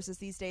resources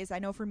these days. I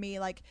know for me,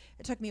 like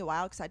it took me a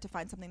while because I had to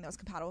find something that was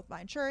compatible with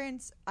my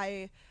insurance.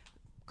 I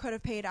could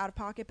have paid out of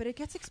pocket, but it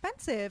gets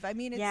expensive. I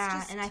mean,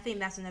 it's and I think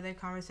that's another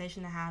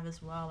conversation to have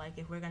as well. Like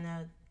if we're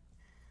gonna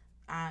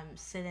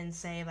sit and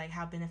say like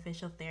how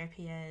beneficial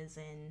therapy is,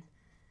 and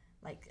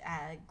like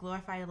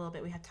glorify it a little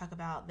bit, we have to talk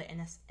about the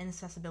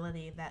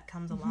inaccessibility that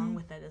comes along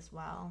with it as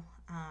well.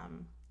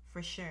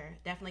 For sure.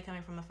 Definitely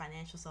coming from a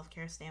financial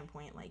self-care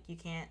standpoint. Like you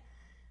can't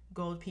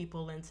goad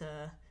people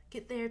into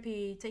get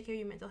therapy, take care of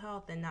your mental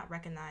health, and not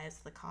recognize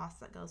the cost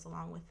that goes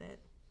along with it.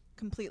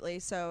 Completely.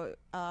 So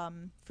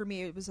for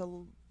me, it was a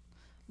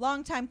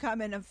long time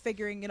coming of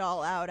figuring it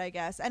all out, I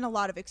guess. And a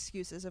lot of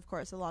excuses, of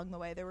course, along the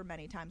way. There were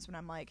many times when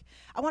I'm like,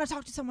 I want to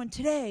talk to someone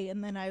today.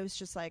 And then I was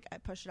just like, I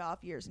pushed it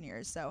off years and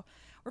years. So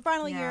we're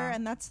finally here.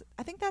 And I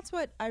think that's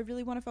what I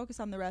really want to focus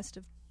on the rest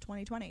of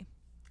 2020.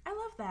 I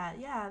love that.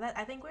 Yeah,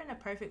 I think we're in a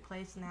perfect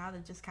place now to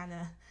just kind of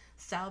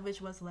salvage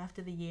what's left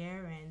of the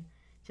year and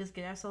just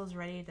get ourselves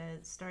ready to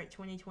start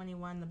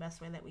 2021 the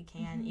best way that we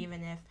can,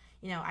 even if,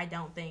 I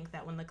don't think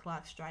that when the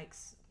clock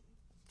strikes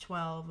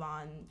 12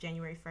 on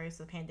January 1st,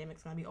 the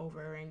pandemic's going to be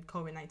over and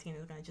COVID-19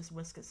 is going to just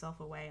whisk itself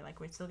away. Like,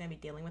 we're still going to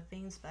be dealing with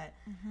things, but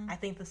I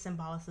think the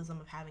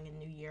symbolicism of having a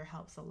new year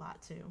helps a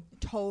lot, too.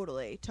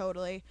 Totally.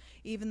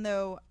 Even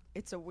though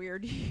it's a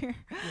weird year.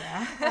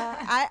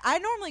 Yeah. I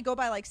normally go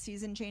by like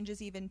season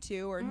changes even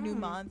too, or new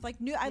month. Like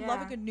I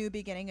love a good new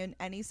beginning in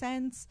any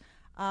sense.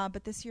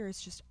 But this year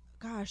is just,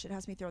 gosh, it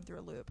has me thrown through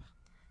a loop.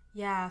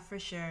 Yeah, for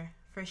sure.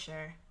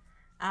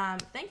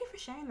 Thank you for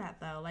sharing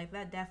that though. Like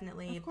that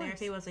definitely,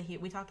 therapy was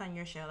we talked on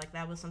your show, like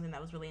that was something that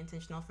was really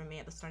intentional for me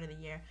at the start of the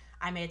year.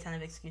 I made a ton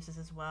of excuses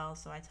as well,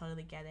 so I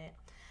totally get it.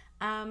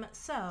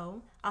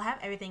 So I'll have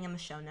everything in the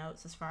show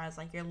notes as far as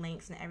like your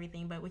links and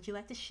everything, but would you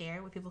like to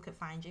share where people could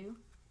find you?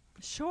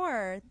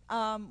 Sure.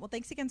 Well,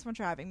 thanks again so much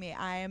for having me.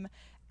 I'm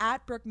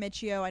at Brooke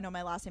Miccio. I know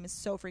my last name is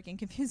so freaking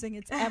confusing.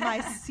 It's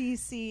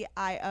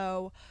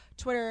MICCIO.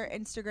 Twitter,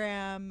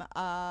 Instagram.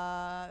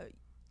 I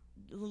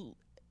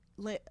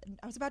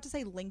was about to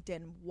say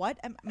LinkedIn. What?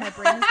 My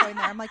brain is going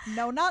there. I'm like,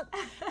 no,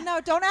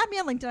 don't add me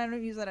on LinkedIn. I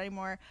don't use that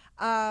anymore.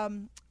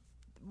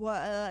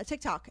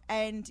 TikTok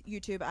and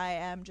YouTube. I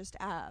am just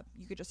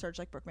you could just search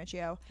like Brooke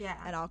Miccio,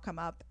 and I'll come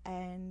up.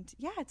 And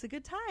yeah, it's a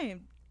good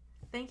time.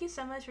 Thank you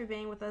so much for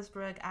being with us,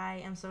 Brooke.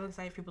 I am so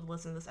excited for people to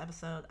listen to this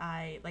episode.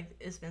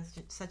 It's been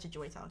such a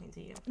joy talking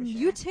to you. For sure.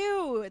 You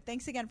too.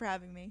 Thanks again for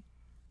having me.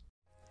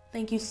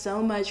 Thank you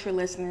so much for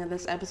listening to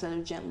this episode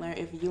of Gentler.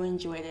 If you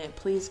enjoyed it,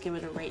 please give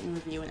it a rate and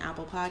review on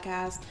Apple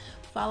Podcasts.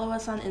 Follow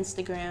us on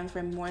Instagram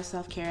for more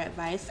self-care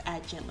advice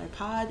at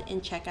GentlerPod,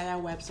 and check out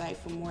our website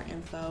for more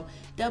info,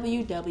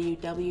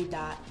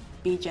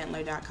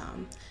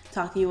 www.begentler.com.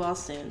 Talk to you all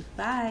soon.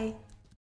 Bye.